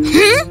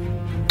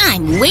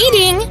 I'm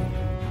waiting.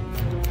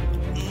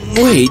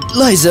 Wait,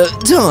 Liza,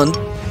 don't.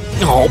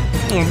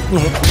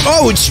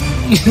 Ouch!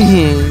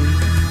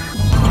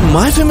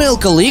 My female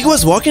colleague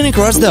was walking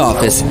across the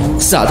office.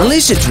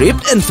 Suddenly she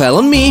tripped and fell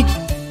on me.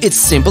 It's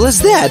simple as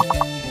that.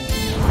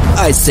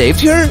 I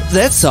saved her,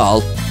 that's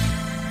all.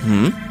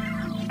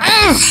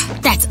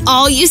 That's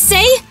all you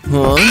say?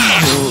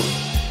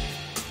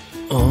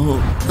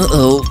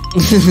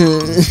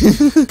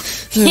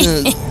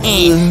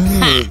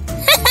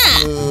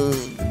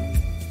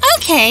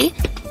 Okay,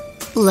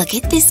 look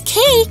at this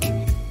cake.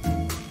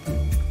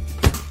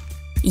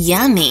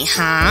 Yummy,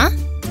 huh?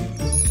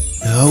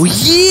 Oh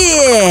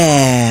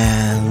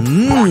yeah!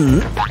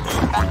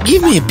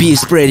 Give me a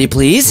piece, Pretty,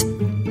 please.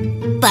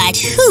 But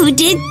who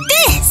did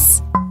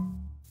this?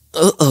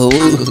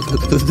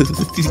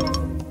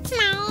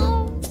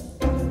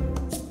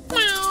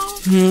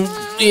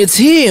 It's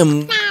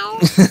him.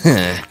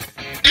 The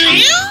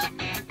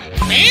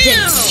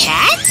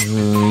cat?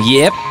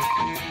 Yep.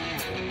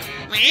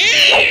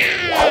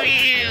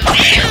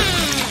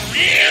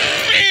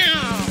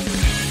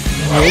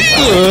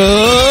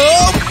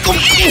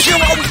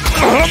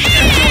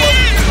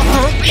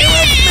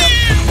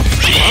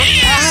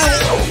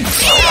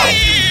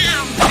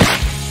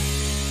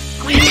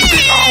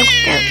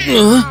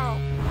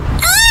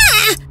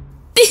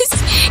 This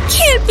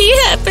can't be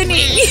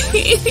happening.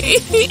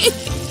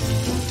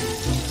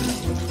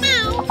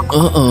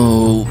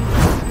 Uh-oh.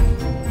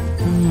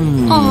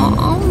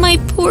 Oh, my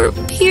poor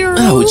Pear.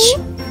 Ouch.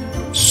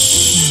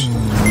 Shh.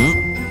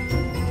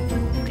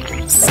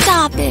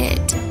 Stop it.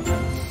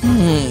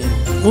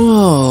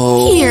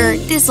 Whoa. Here,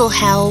 this'll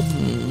help.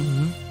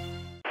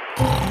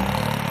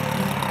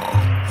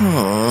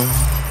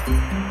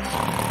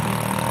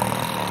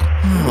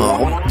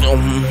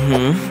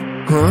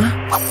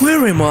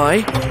 Where am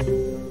I?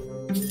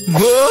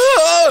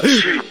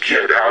 To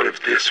get out of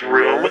this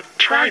room,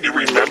 try to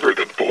remember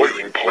the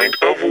boiling point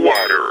of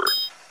water.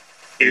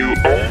 You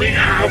only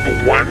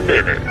have 1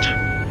 minute.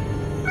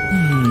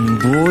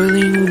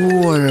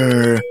 Boiling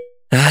water.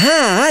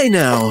 Aha, I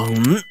know.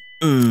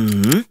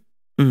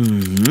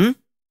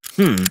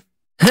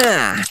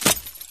 Ha!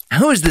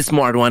 Who's the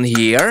smart one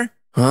here?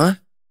 Huh?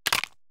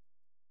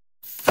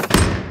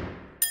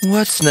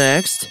 What's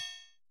next?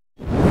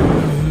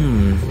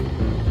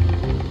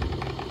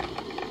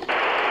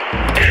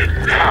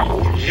 And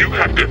now, you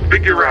have to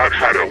figure out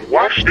how to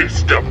wash this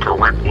stuff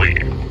correctly.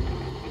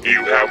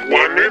 You have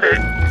 1 minute.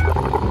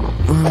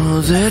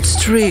 Oh, that's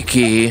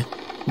tricky.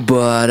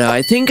 But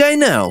I think I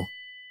know.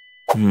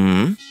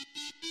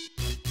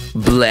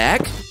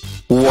 Black,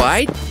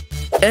 white,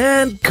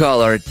 and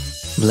colored.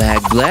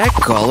 Black, black,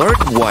 colored,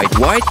 white,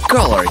 white,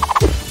 colored.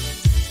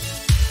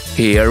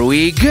 Here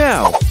we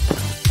go.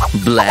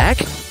 Black.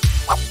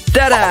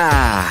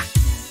 Ta-da!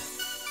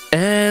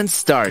 And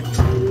start.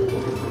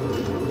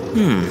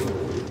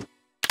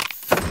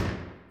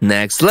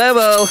 Next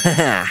level.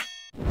 Huh?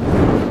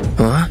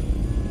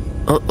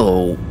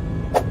 Uh-oh.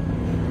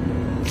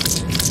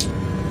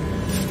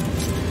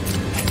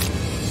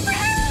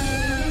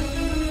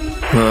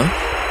 Huh?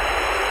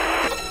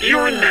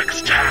 Your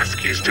next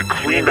task is to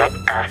clean up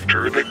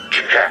after the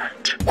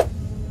cat.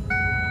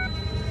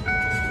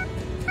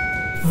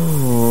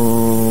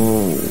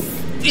 Oh.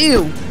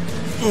 Ew.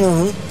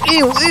 Ew,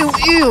 ew,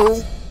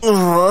 ew.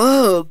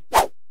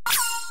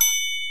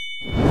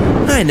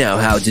 I know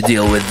how to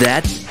deal with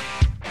that.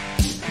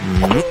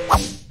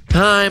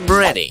 I'm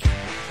ready.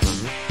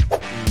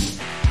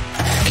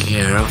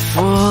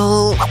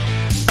 Careful.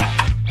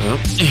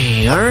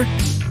 Here.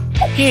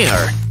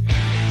 Here.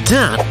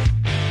 done.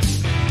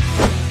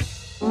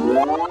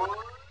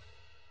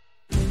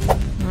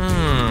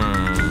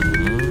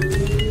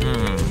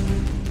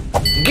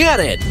 Got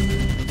it!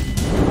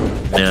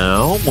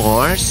 No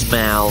more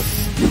smell.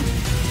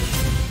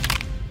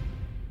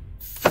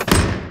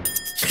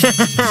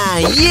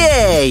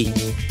 Yay!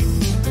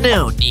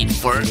 No need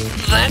for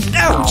that.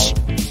 Ouch!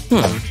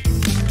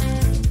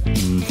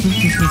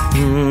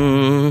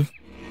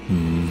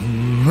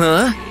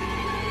 Huh?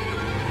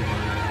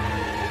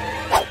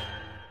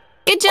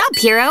 Good job,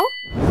 Piero.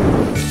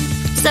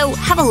 So,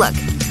 have a look.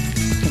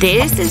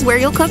 This is where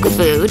you'll cook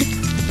food,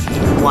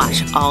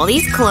 wash all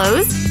these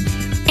clothes,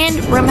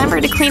 and remember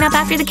to clean up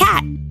after the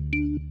cat.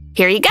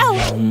 Here you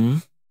go.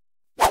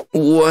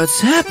 What's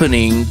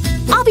happening?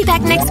 I'll be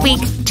back next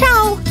week.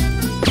 Ciao!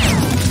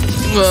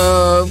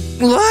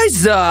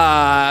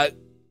 Liza!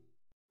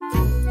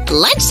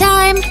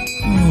 Lunchtime!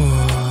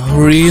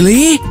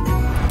 Really?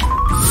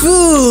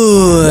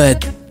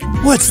 Food!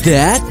 What's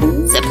that?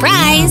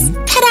 Surprise!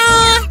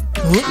 Ta-da!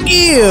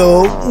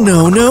 Ew!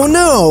 No, no,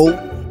 no!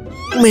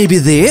 Maybe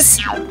this?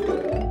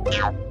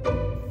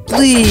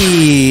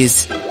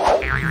 Please!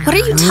 What are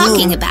you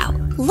talking about?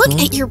 Look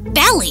at your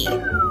belly!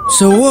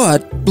 So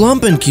what?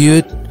 Plump and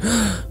cute.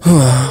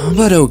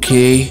 But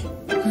okay.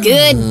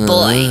 Good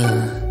boy.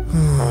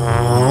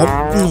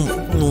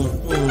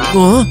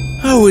 Huh?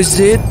 How is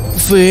it?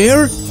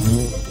 Fair?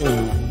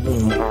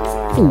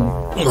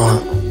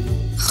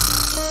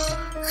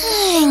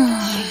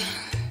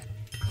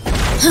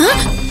 Huh?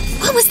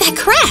 What was that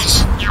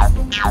crash?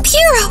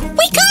 Piero,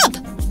 wake up!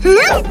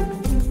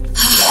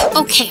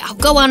 Okay, I'll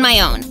go on my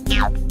own.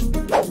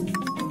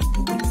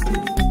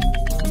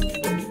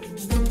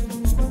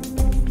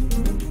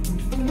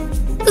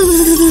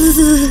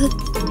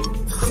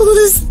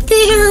 Who's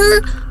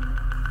there?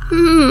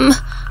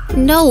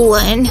 No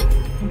one.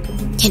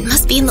 It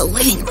must be in the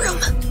living room.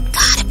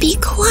 Gotta be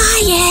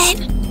quiet.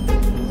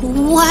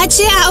 Watch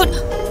out!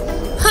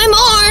 I'm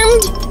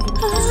armed!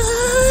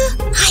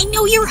 I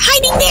know you're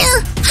hiding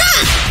there!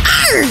 Ha!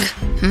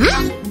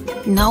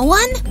 Arg! No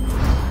one?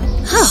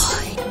 Oh,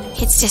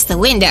 it's just the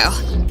window.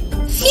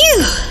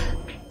 Phew!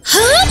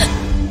 Huh?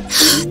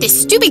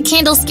 This stupid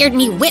candle scared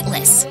me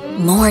witless.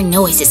 More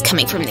noise is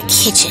coming from the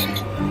kitchen.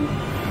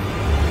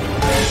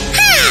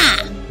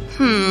 Ha!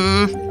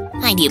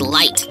 I need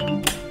light.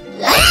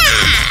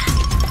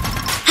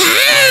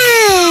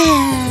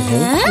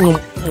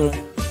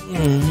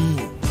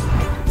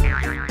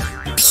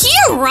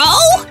 Piero?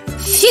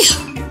 Phew.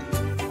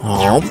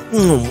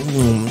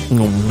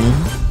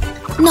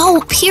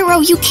 No, Piero,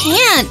 you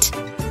can't.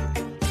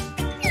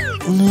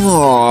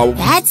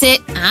 That's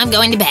it. I'm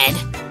going to bed.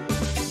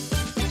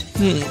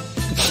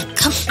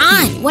 Come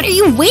on, what are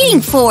you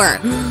waiting for?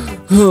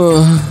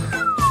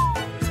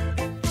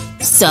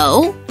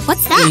 So,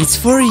 what's that? It's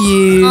for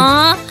you.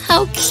 Aw,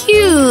 how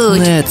cute.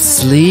 Let's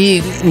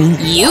sleep.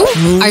 You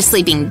are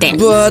sleeping there.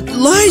 But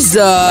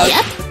Liza!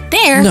 Yep,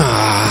 there.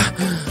 Nah.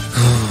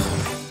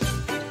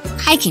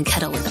 I can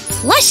cuddle with a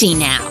plushie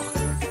now.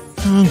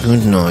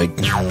 Good night.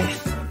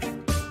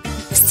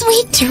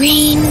 Sweet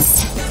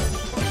dreams.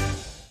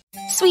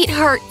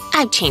 Sweetheart,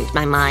 I've changed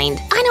my mind.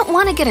 I don't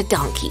want to get a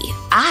donkey.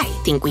 I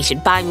think we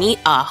should buy me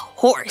a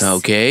horse.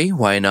 Okay,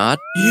 why not?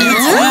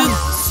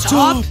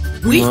 Stop!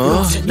 We've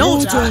got an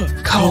order.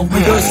 Come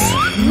with us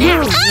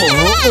now.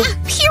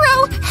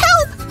 Piero,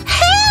 help!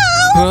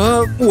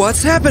 Help!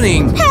 What's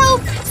happening?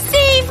 Help!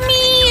 Save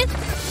me!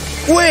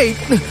 Wait!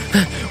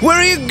 Where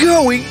are you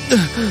going?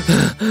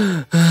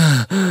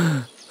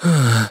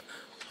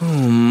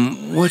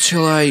 What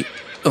shall I...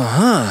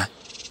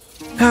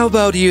 How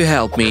about you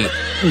help me?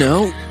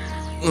 No?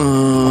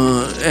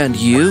 And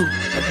you?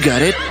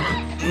 Got it?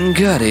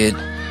 Got it.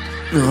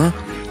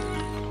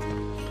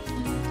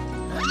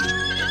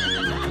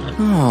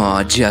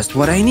 Oh, just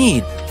what I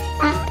need.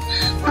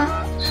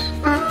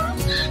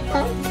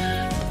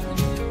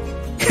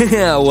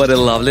 What a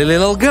lovely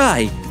little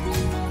guy.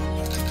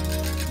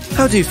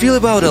 How do you feel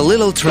about a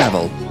little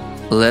travel?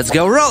 Let's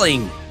go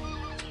rolling.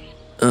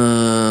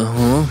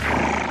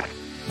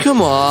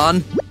 Come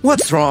on.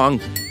 What's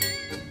wrong?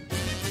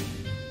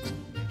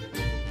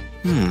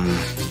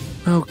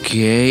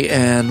 Okay,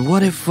 and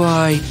what if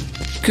I...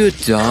 Good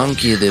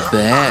donkey the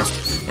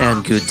best.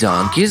 And good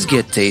donkeys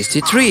get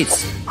tasty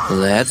treats.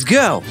 Let's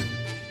go.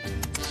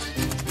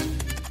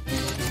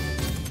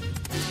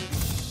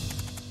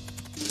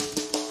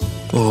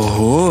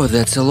 Oh,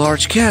 that's a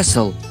large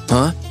castle.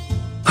 Huh?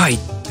 Hide,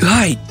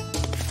 hide.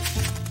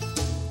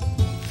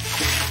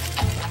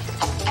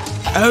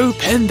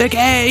 Open the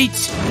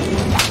gate.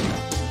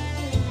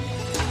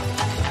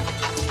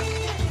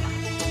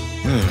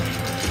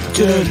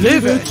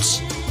 Delivered.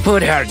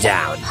 Put her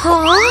down.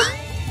 Huh?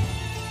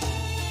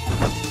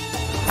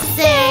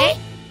 Say?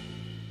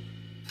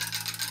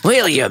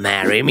 Will you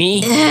marry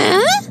me?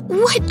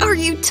 What are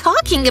you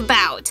talking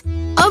about?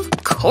 Of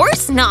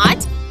course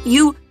not.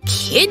 You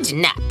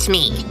kidnapped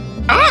me.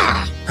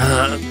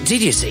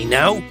 Did you say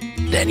no?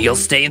 Then you'll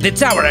stay in the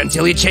tower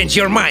until you change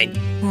your mind.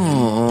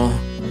 Oh.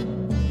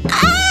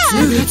 To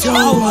the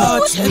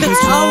tower! To the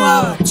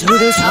tower! To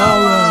the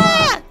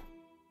tower!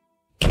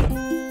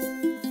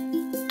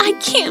 I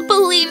can't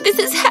believe this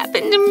has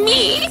happened to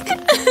me.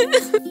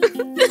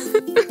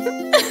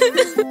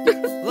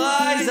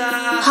 Liza!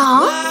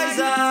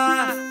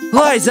 Huh?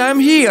 Liza, I'm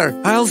here!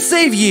 I'll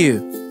save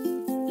you!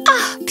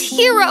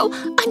 Piero,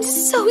 I'm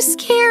so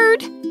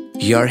scared.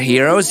 Your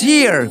hero's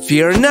here!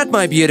 Fear not,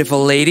 my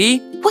beautiful lady!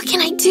 What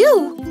can I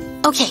do?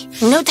 Okay,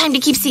 no time to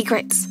keep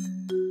secrets.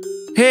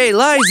 Hey,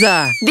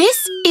 Liza!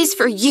 This is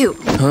for you.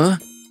 Huh?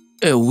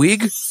 A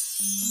wig?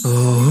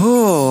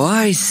 Oh,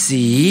 I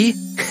see.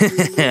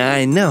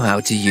 I know how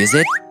to use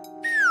it.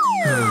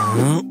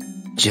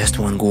 Just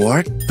one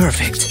guard.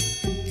 Perfect.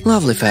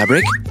 Lovely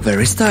fabric.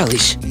 Very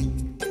stylish.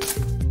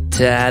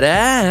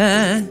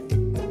 Ta-da!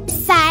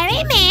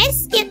 Sorry,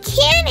 miss. You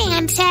can't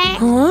answer.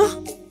 Huh?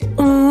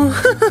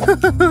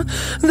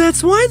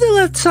 That's why they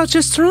left such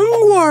a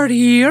strong guard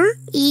here.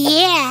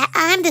 Yeah,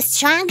 I'm the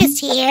strongest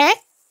here.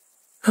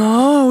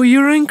 Oh,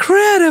 you're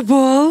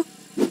incredible.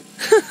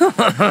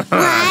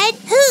 What?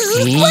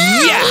 Who?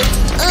 Yeah.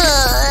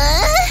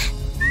 What?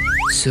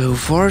 So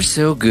far,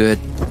 so good.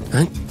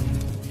 Huh?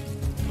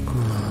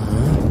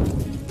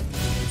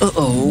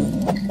 Uh-oh.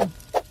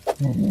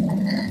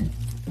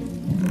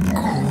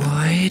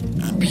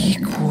 Be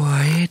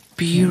quiet,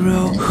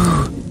 Piero.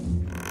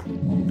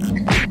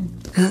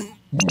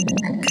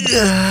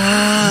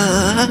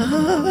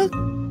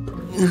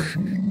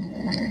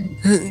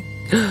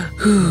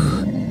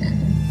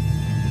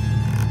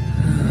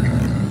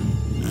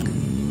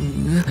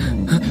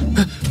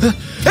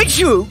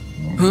 Achoo!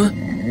 Huh?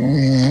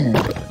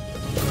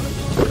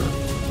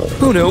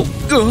 Oh no!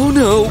 Oh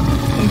no!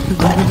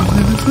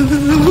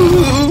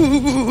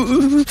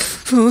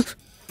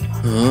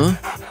 Huh?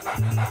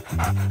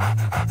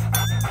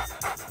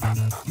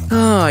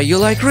 Ah, you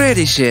like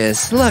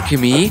radishes. Lucky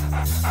me.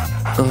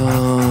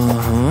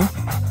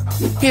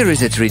 Here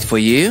is a treat for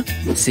you.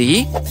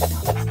 See?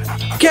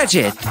 Catch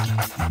it!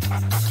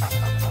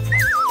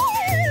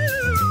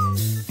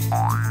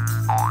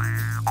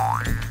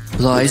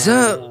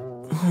 Liza?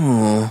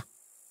 Oh,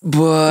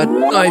 but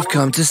I've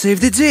come to save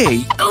the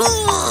day.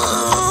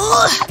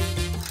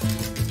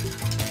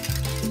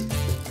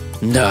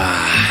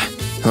 Nah.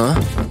 Huh?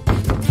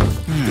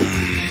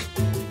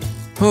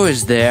 Who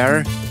is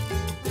there?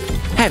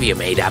 Have you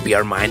made up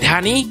your mind,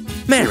 honey?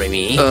 Marry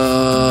me.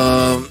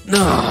 No.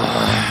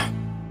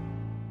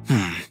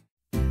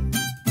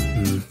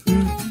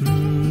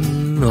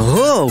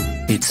 Oh,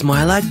 it's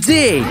my luck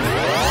day.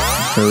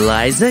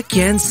 Liza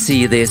can't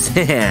see this.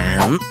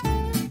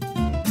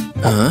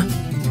 Huh?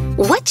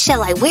 What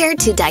shall I wear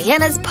to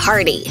Diana's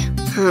party?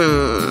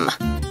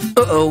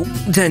 Uh-oh,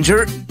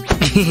 danger.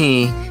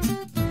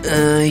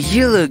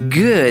 You look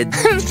good.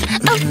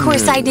 Of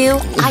course I do.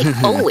 I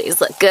always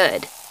look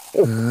good.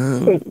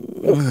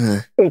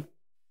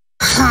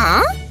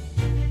 Huh?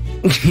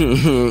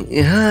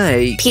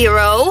 Hi.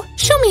 Piero,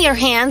 show me your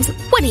hands.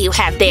 What do you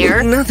have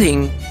there?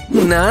 Nothing.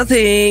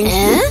 Nothing.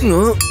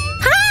 No.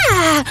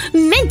 Ah,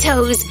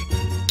 Mentos.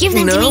 Give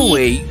them to me. No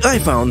way. I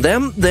found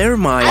them. They're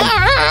mine.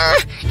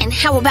 And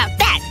how about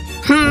that?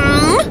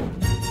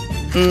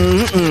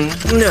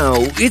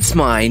 No, it's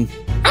mine.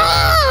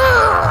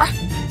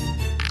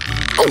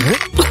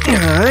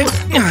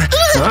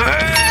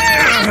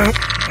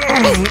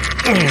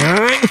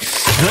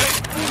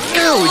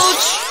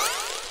 Ouch!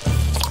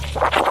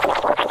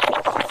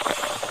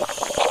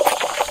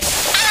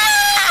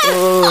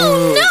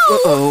 Oh,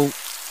 no!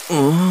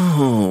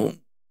 Oh.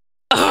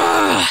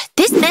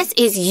 This mess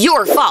is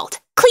your fault.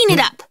 Clean it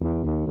up.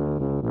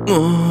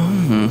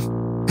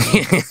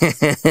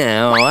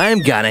 Oh, I'm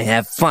gonna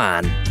have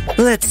fun.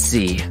 Let's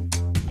see.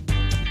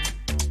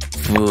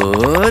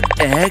 Food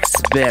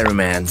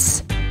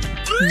experiments.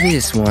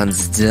 This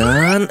one's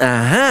done.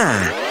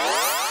 Aha!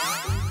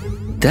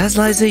 Does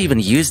Liza even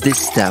use this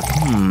stuff?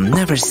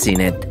 Never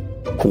seen it.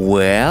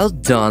 Well,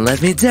 don't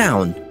let me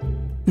down.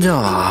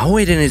 No,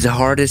 waiting is the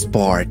hardest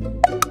part.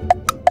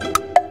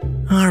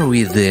 Are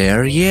we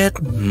there yet?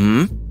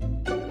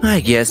 I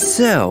guess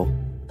so.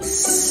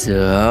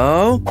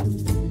 So...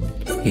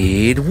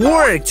 it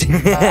worked!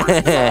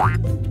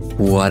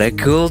 What a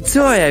cool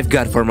toy I've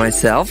got for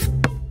myself.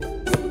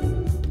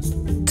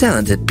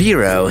 Talented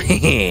Piero.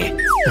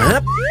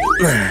 Up,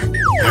 up,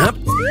 up.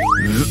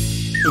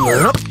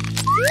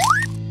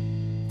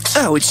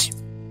 Ouch.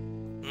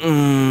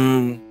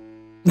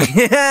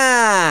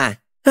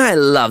 I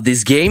love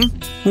this game.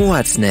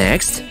 What's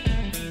next?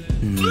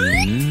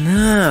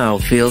 Now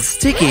feels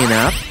sticky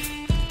enough.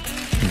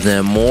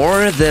 The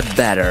more the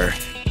better.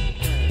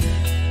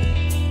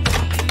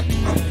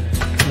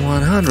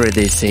 100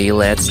 they say,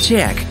 let's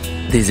check.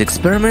 These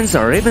experiments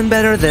are even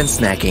better than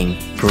snacking.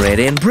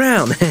 Pretty and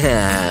brown.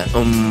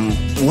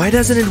 Why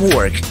doesn't it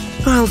work?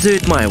 I'll do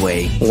it my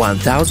way.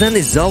 1000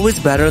 is always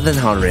better than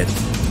 100.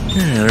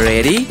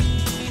 Ready?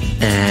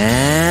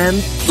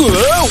 And...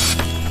 whoa!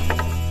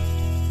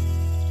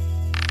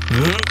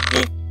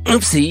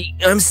 Oopsie,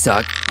 I'm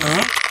stuck.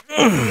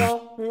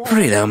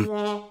 Freedom.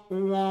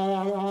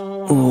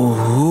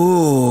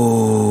 Ooh.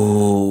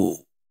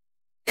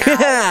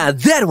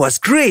 That was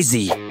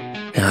crazy!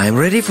 I'm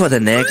ready for the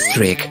next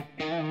trick.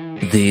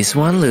 This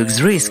one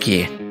looks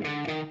risky.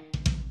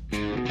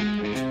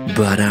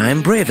 But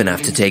I'm brave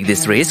enough to take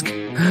this risk.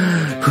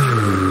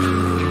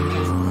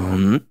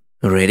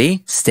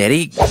 Ready,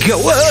 steady, go!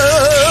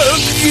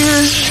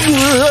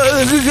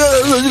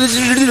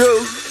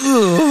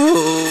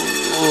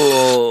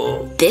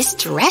 This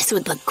dress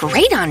would look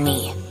great on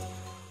me.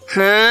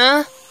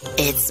 Huh?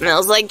 It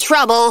smells like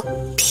trouble.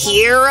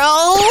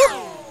 Piero?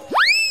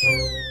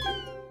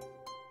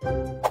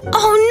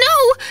 Oh no!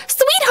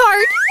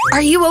 Sweetheart!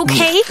 Are you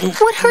okay?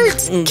 What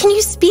hurts? Can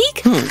you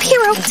speak?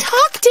 Piero,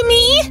 talk to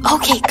me!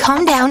 Okay,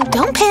 calm down.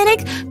 Don't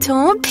panic.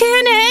 Don't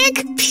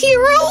panic!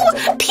 Piero!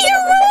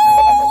 Piero!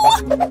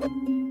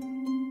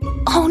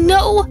 Oh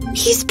no!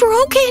 He's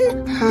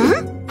broken!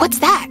 Huh? What's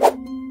that?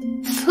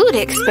 Food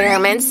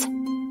experiments?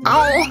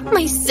 Oh,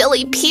 my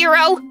silly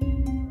Piero!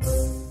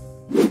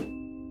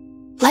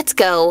 Let's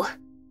go.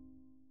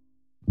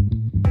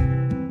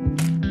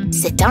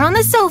 Sit down on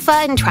the sofa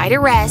and try to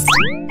rest.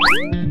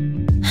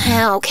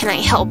 How can I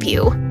help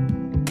you?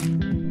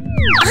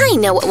 I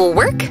know what will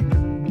work.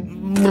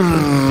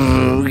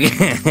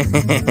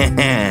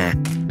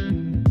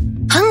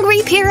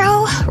 Hungry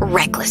Piero,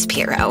 reckless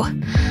Piero.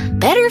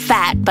 Better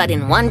fat, but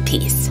in one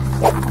piece.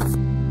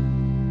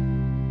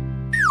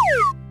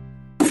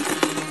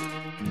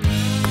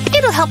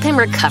 It'll help him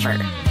recover.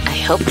 I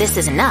hope this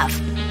is enough.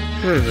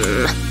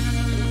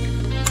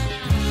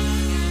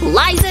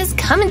 Liza's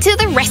coming to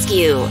the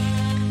rescue.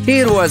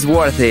 It was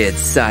worth it.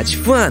 Such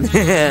fun.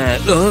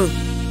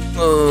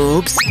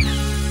 Oops.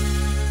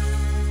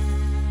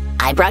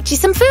 I brought you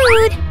some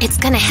food. It's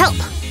gonna help.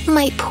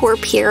 My poor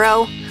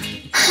Piero.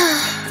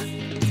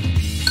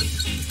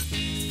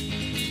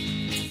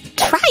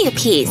 Try a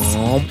piece.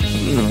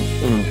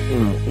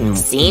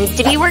 Seems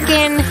to be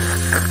working.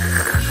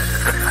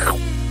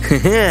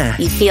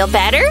 You feel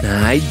better?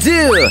 I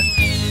do.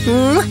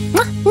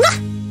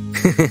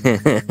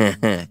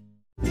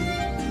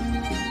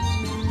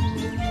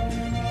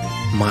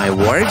 My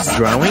work's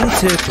drawing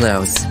too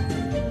close.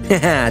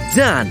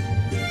 Done.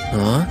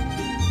 Huh?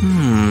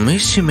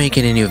 Is she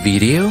making a new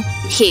video?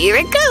 Here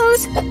it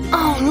goes.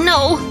 Oh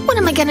no, what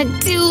am I gonna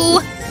do?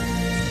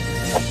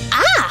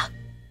 Ah,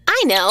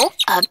 I know.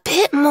 A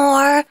bit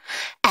more.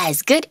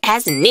 As good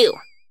as new.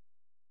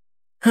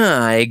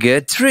 Hi,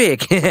 good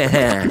trick.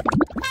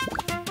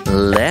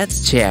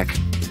 Let's check.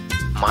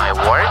 My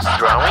work's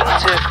drawing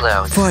too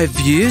close. 5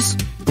 views?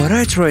 But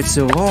I tried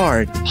so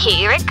hard.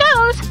 Here it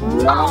goes.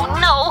 Oh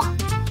no.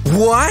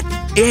 What?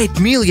 8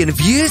 million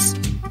views?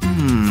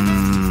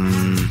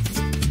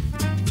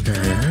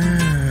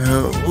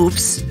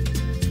 Oops.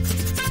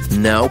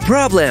 No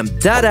problem.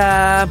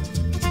 Ta-da!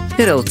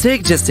 It'll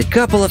take just a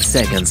couple of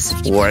seconds.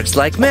 Works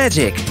like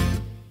magic.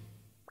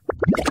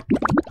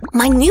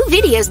 My new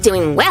video's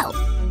doing well.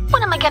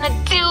 What am I gonna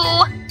do?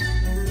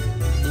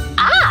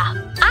 Ah,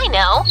 I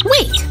know.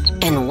 Wait,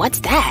 and what's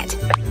that?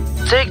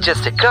 Take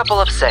just a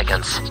couple of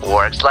seconds.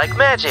 Works like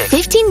magic.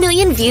 15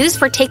 million views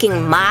for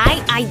taking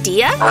my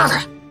idea?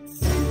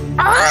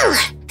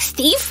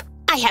 Steve,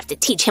 I have to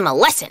teach him a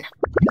lesson.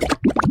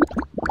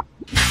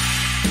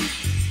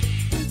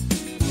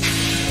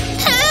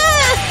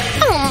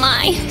 Oh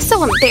my,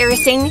 so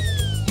embarrassing.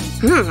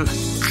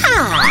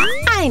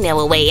 I know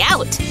a way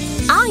out.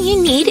 All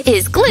you need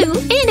is glue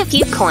and a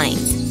few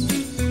coins.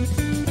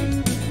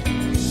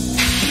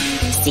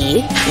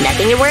 See,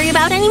 nothing to worry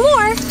about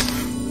anymore.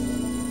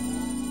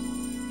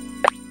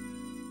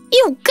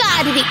 You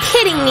gotta be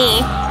kidding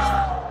me!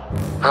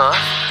 Huh?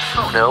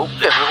 Oh no,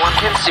 everyone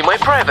can see my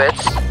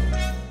privates.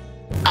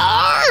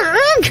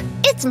 Arrgh!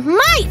 It's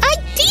my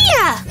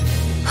idea!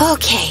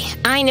 Okay,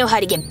 I know how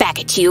to get back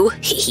at you.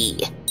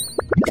 Hee.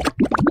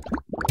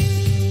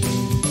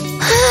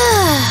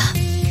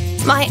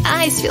 My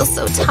eyes feel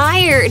so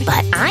tired,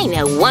 but I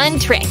know one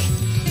trick.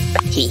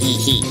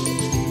 Hee.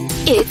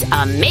 It's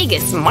a mega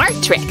smart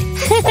trick.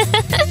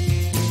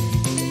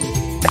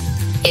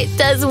 It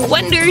does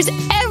wonders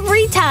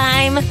every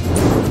time.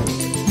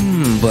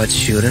 But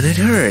shouldn't it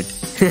hurt?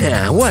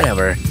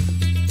 Whatever.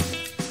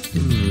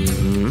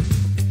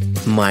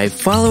 My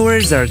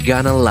followers are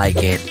gonna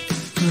like it.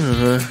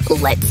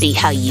 Let's see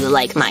how you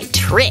like my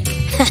trick.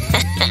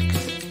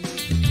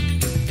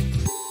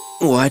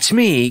 Watch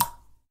me.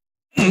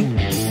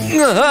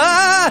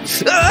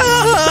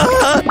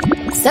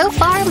 So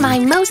far, my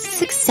most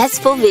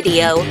successful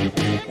video.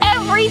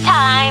 Every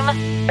time.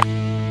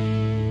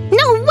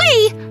 No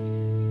way!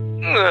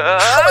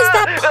 How is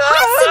that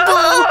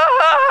possible?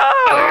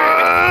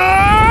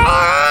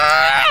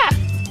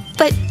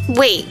 But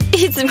wait,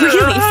 it's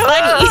really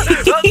funny.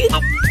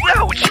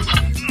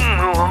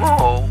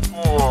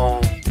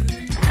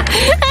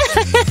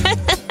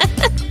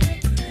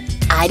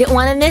 I didn't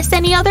want to miss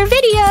any other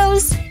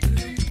videos.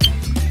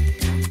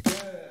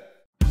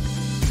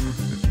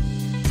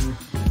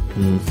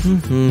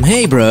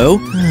 Hey, bro.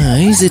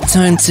 Is it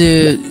time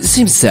to...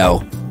 Seems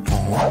so.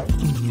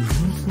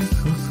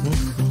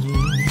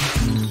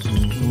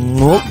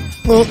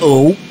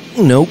 Oh,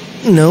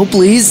 no,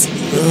 please.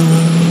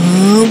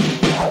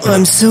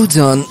 I'm so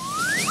done.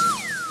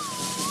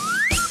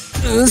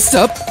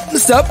 Stop!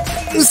 Stop!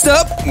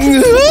 Stop!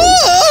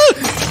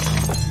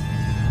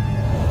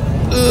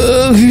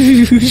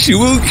 She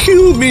will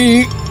kill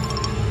me.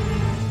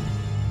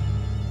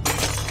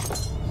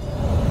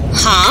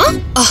 Huh?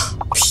 Oh,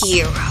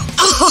 Piero.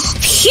 Oh,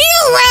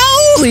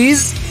 Piero!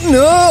 Please,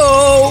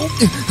 no!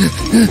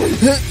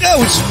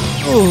 Ouch!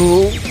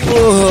 Oh.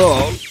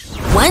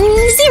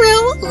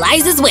 1-0,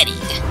 Liza's winning.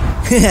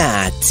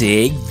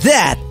 Take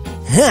that!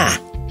 Ha!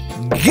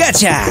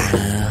 Gotcha!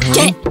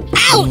 Get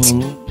out!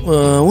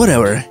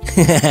 Whatever.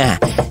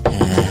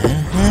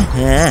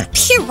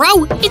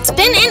 Piero, it's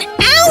been an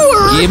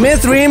hour! Give me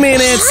 3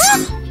 minutes!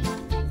 Huh?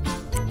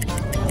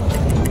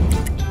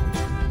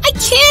 I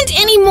can't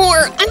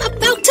anymore! I'm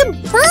about to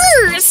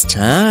burst!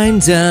 I'm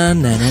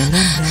done. Na, na, na,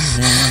 na,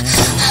 na.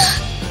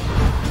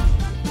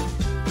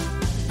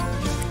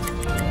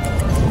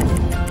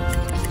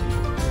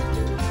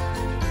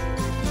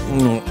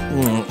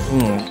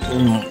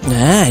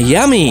 Ah,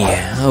 yummy!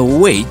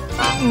 Wait.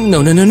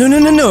 No, no, no, no, no,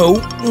 no,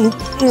 no!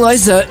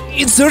 Liza,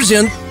 it's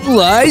urgent!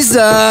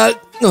 Liza!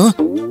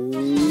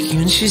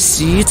 Can't you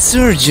see it's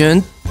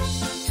urgent?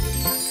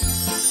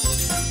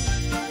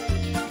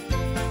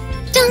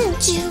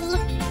 Don't you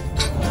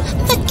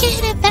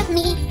forget about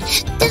me.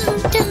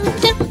 Don't.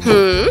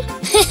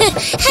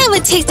 Have a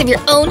taste of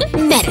your own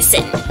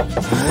medicine.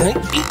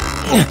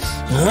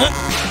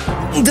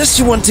 Does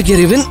she want to get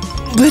even?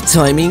 Bad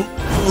timing.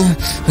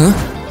 Huh?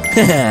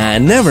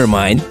 Never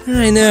mind.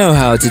 I know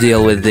how to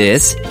deal with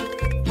this.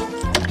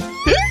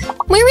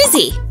 Where is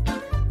he?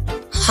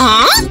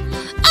 Huh?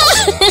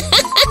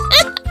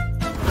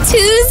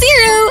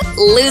 2-0,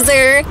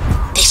 loser.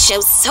 This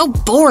show's so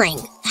boring.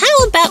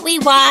 How about we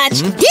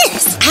watch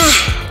this?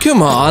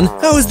 Come on,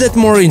 how is that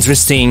more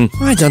interesting?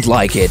 I don't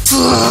like it.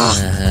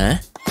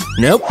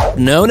 Nope,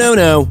 no, no,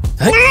 no.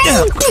 Give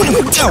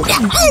it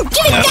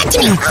back to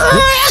me.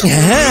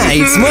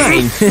 It's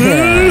mine.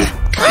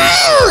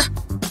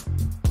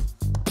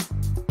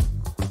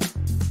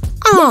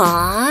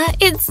 Aw,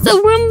 it's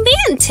so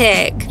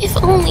romantic. If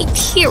only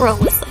Piero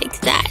was like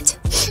that.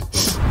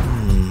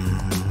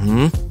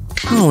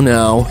 Oh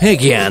no,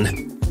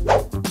 again.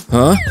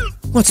 Huh?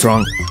 What's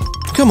wrong?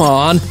 Come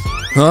on.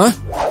 Huh?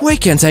 Why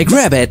can't I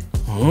grab it?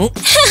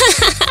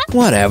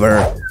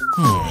 Whatever.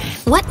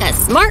 What a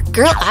smart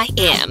girl I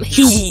am.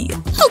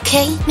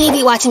 Okay,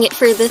 maybe watching it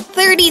for the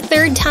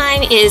 33rd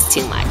time is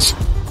too much.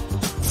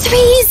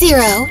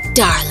 3-0,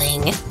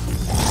 darling.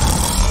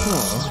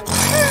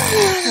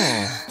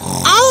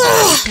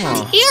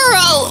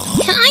 Piero,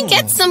 can I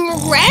get some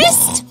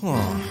rest?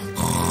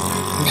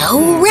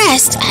 No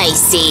rest, I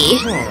see.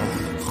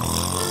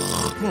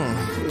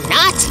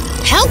 Not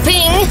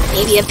helping.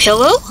 Maybe a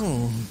pillow?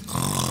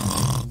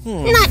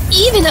 Not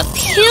even a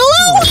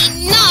pillow?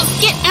 Enough!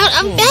 Get out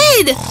of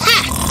bed! Ha!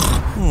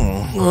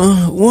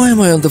 Why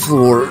am I on the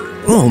floor?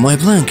 Oh, my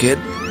blanket.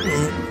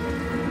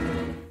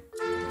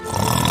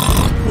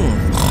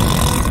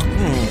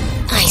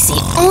 I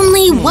see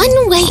only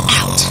one way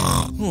out.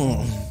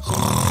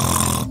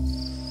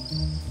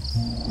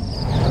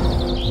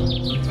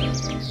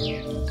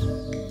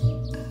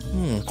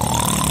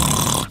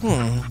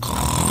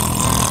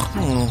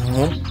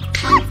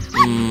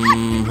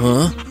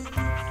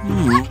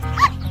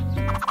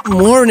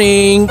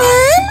 Morning!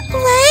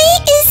 Why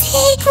is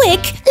he?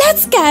 Quick,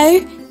 let's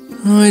go.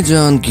 I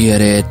don't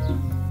get it.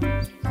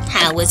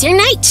 How was your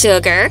night,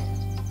 sugar?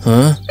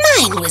 Huh?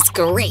 Mine was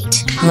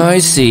great. I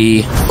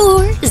see.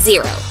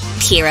 4-0.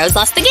 Piero's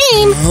lost the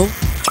game.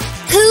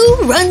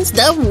 Who runs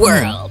the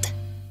world?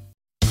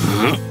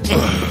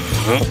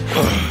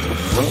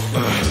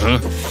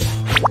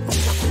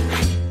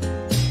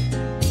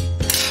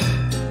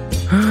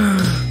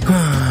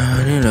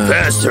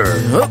 Faster!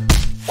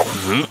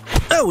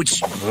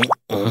 Ouch!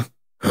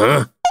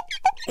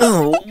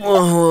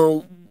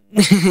 Oh,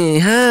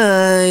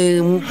 hi.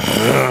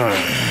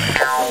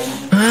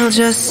 I'll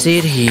just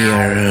sit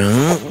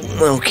here.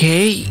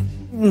 Okay?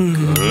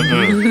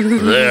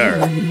 There.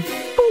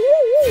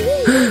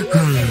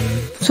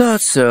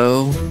 Thought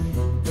so.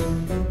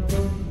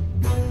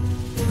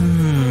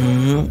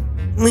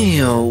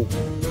 Ew.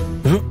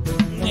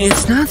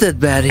 It's not that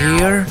bad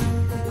here.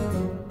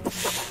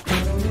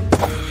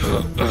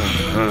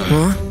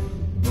 Huh?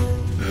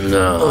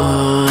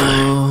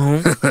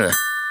 No.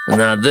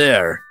 Not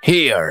there.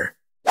 Here.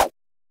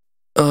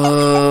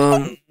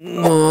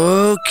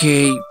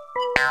 Okay.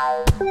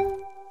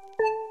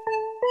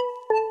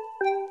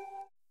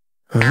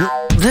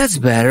 That's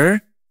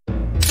better.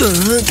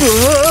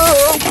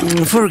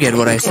 Forget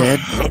what I said.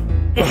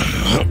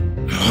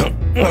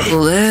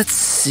 Let's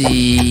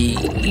see.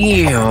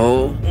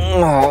 Ew.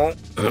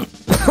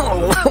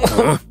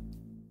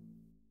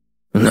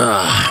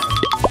 Nah.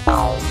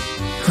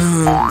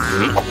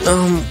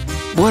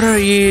 What are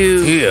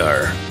you?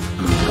 Here.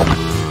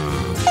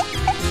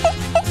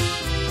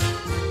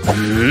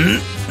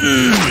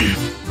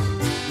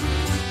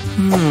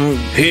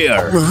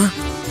 Here.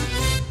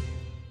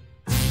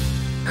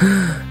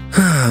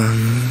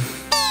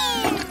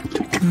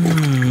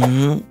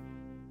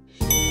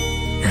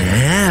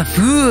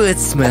 it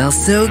smells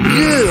so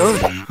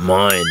good.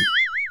 Mine.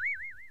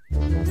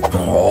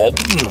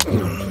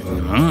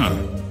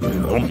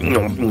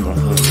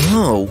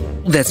 Oh,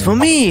 that's for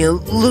me.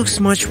 Looks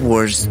much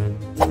worse.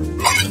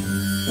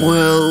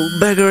 Well,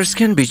 beggars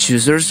can be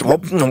choosers. Oh,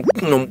 no.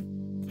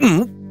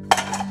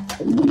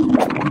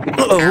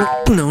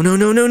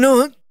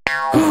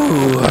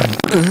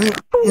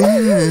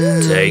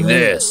 Take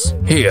this.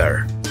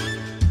 Here.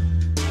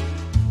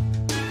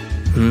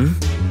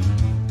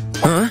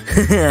 Huh?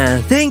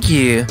 Thank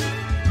you.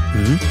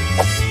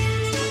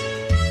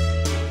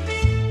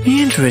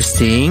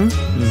 Interesting.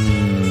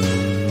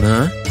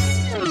 Huh?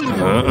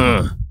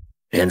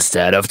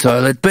 Instead of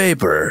toilet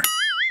paper.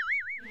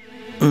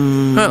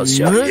 I'll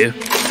show you.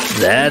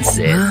 That's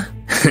it.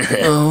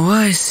 Oh,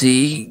 I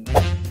see.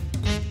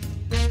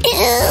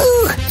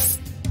 Ew!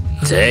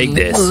 Take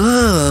this.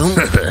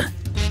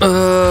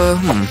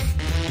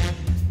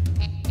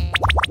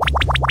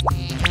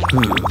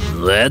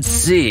 Let's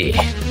see.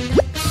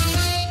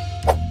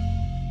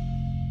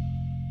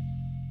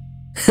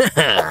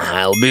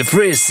 I'll be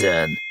free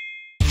soon.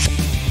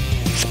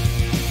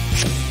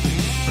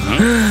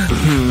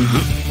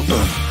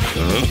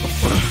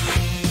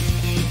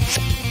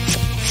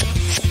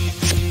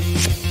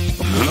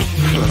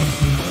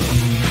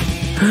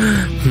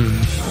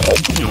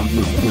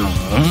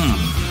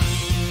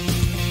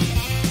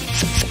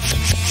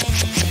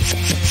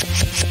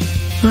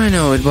 I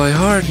know it by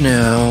heart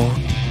now.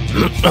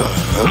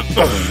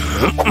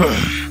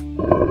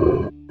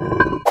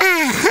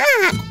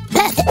 Aha!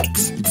 Perfect!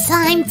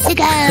 Time to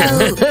go!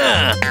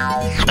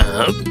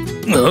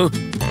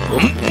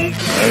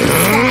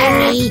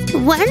 Sorry,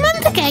 1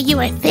 month ago you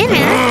were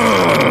thinner.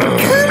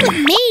 Come with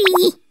me!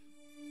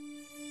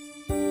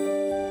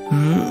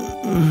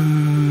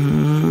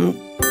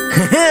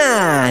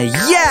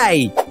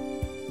 Yay!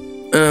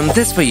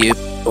 That's for you.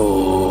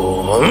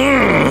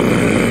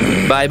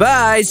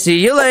 Bye-bye, see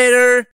you later.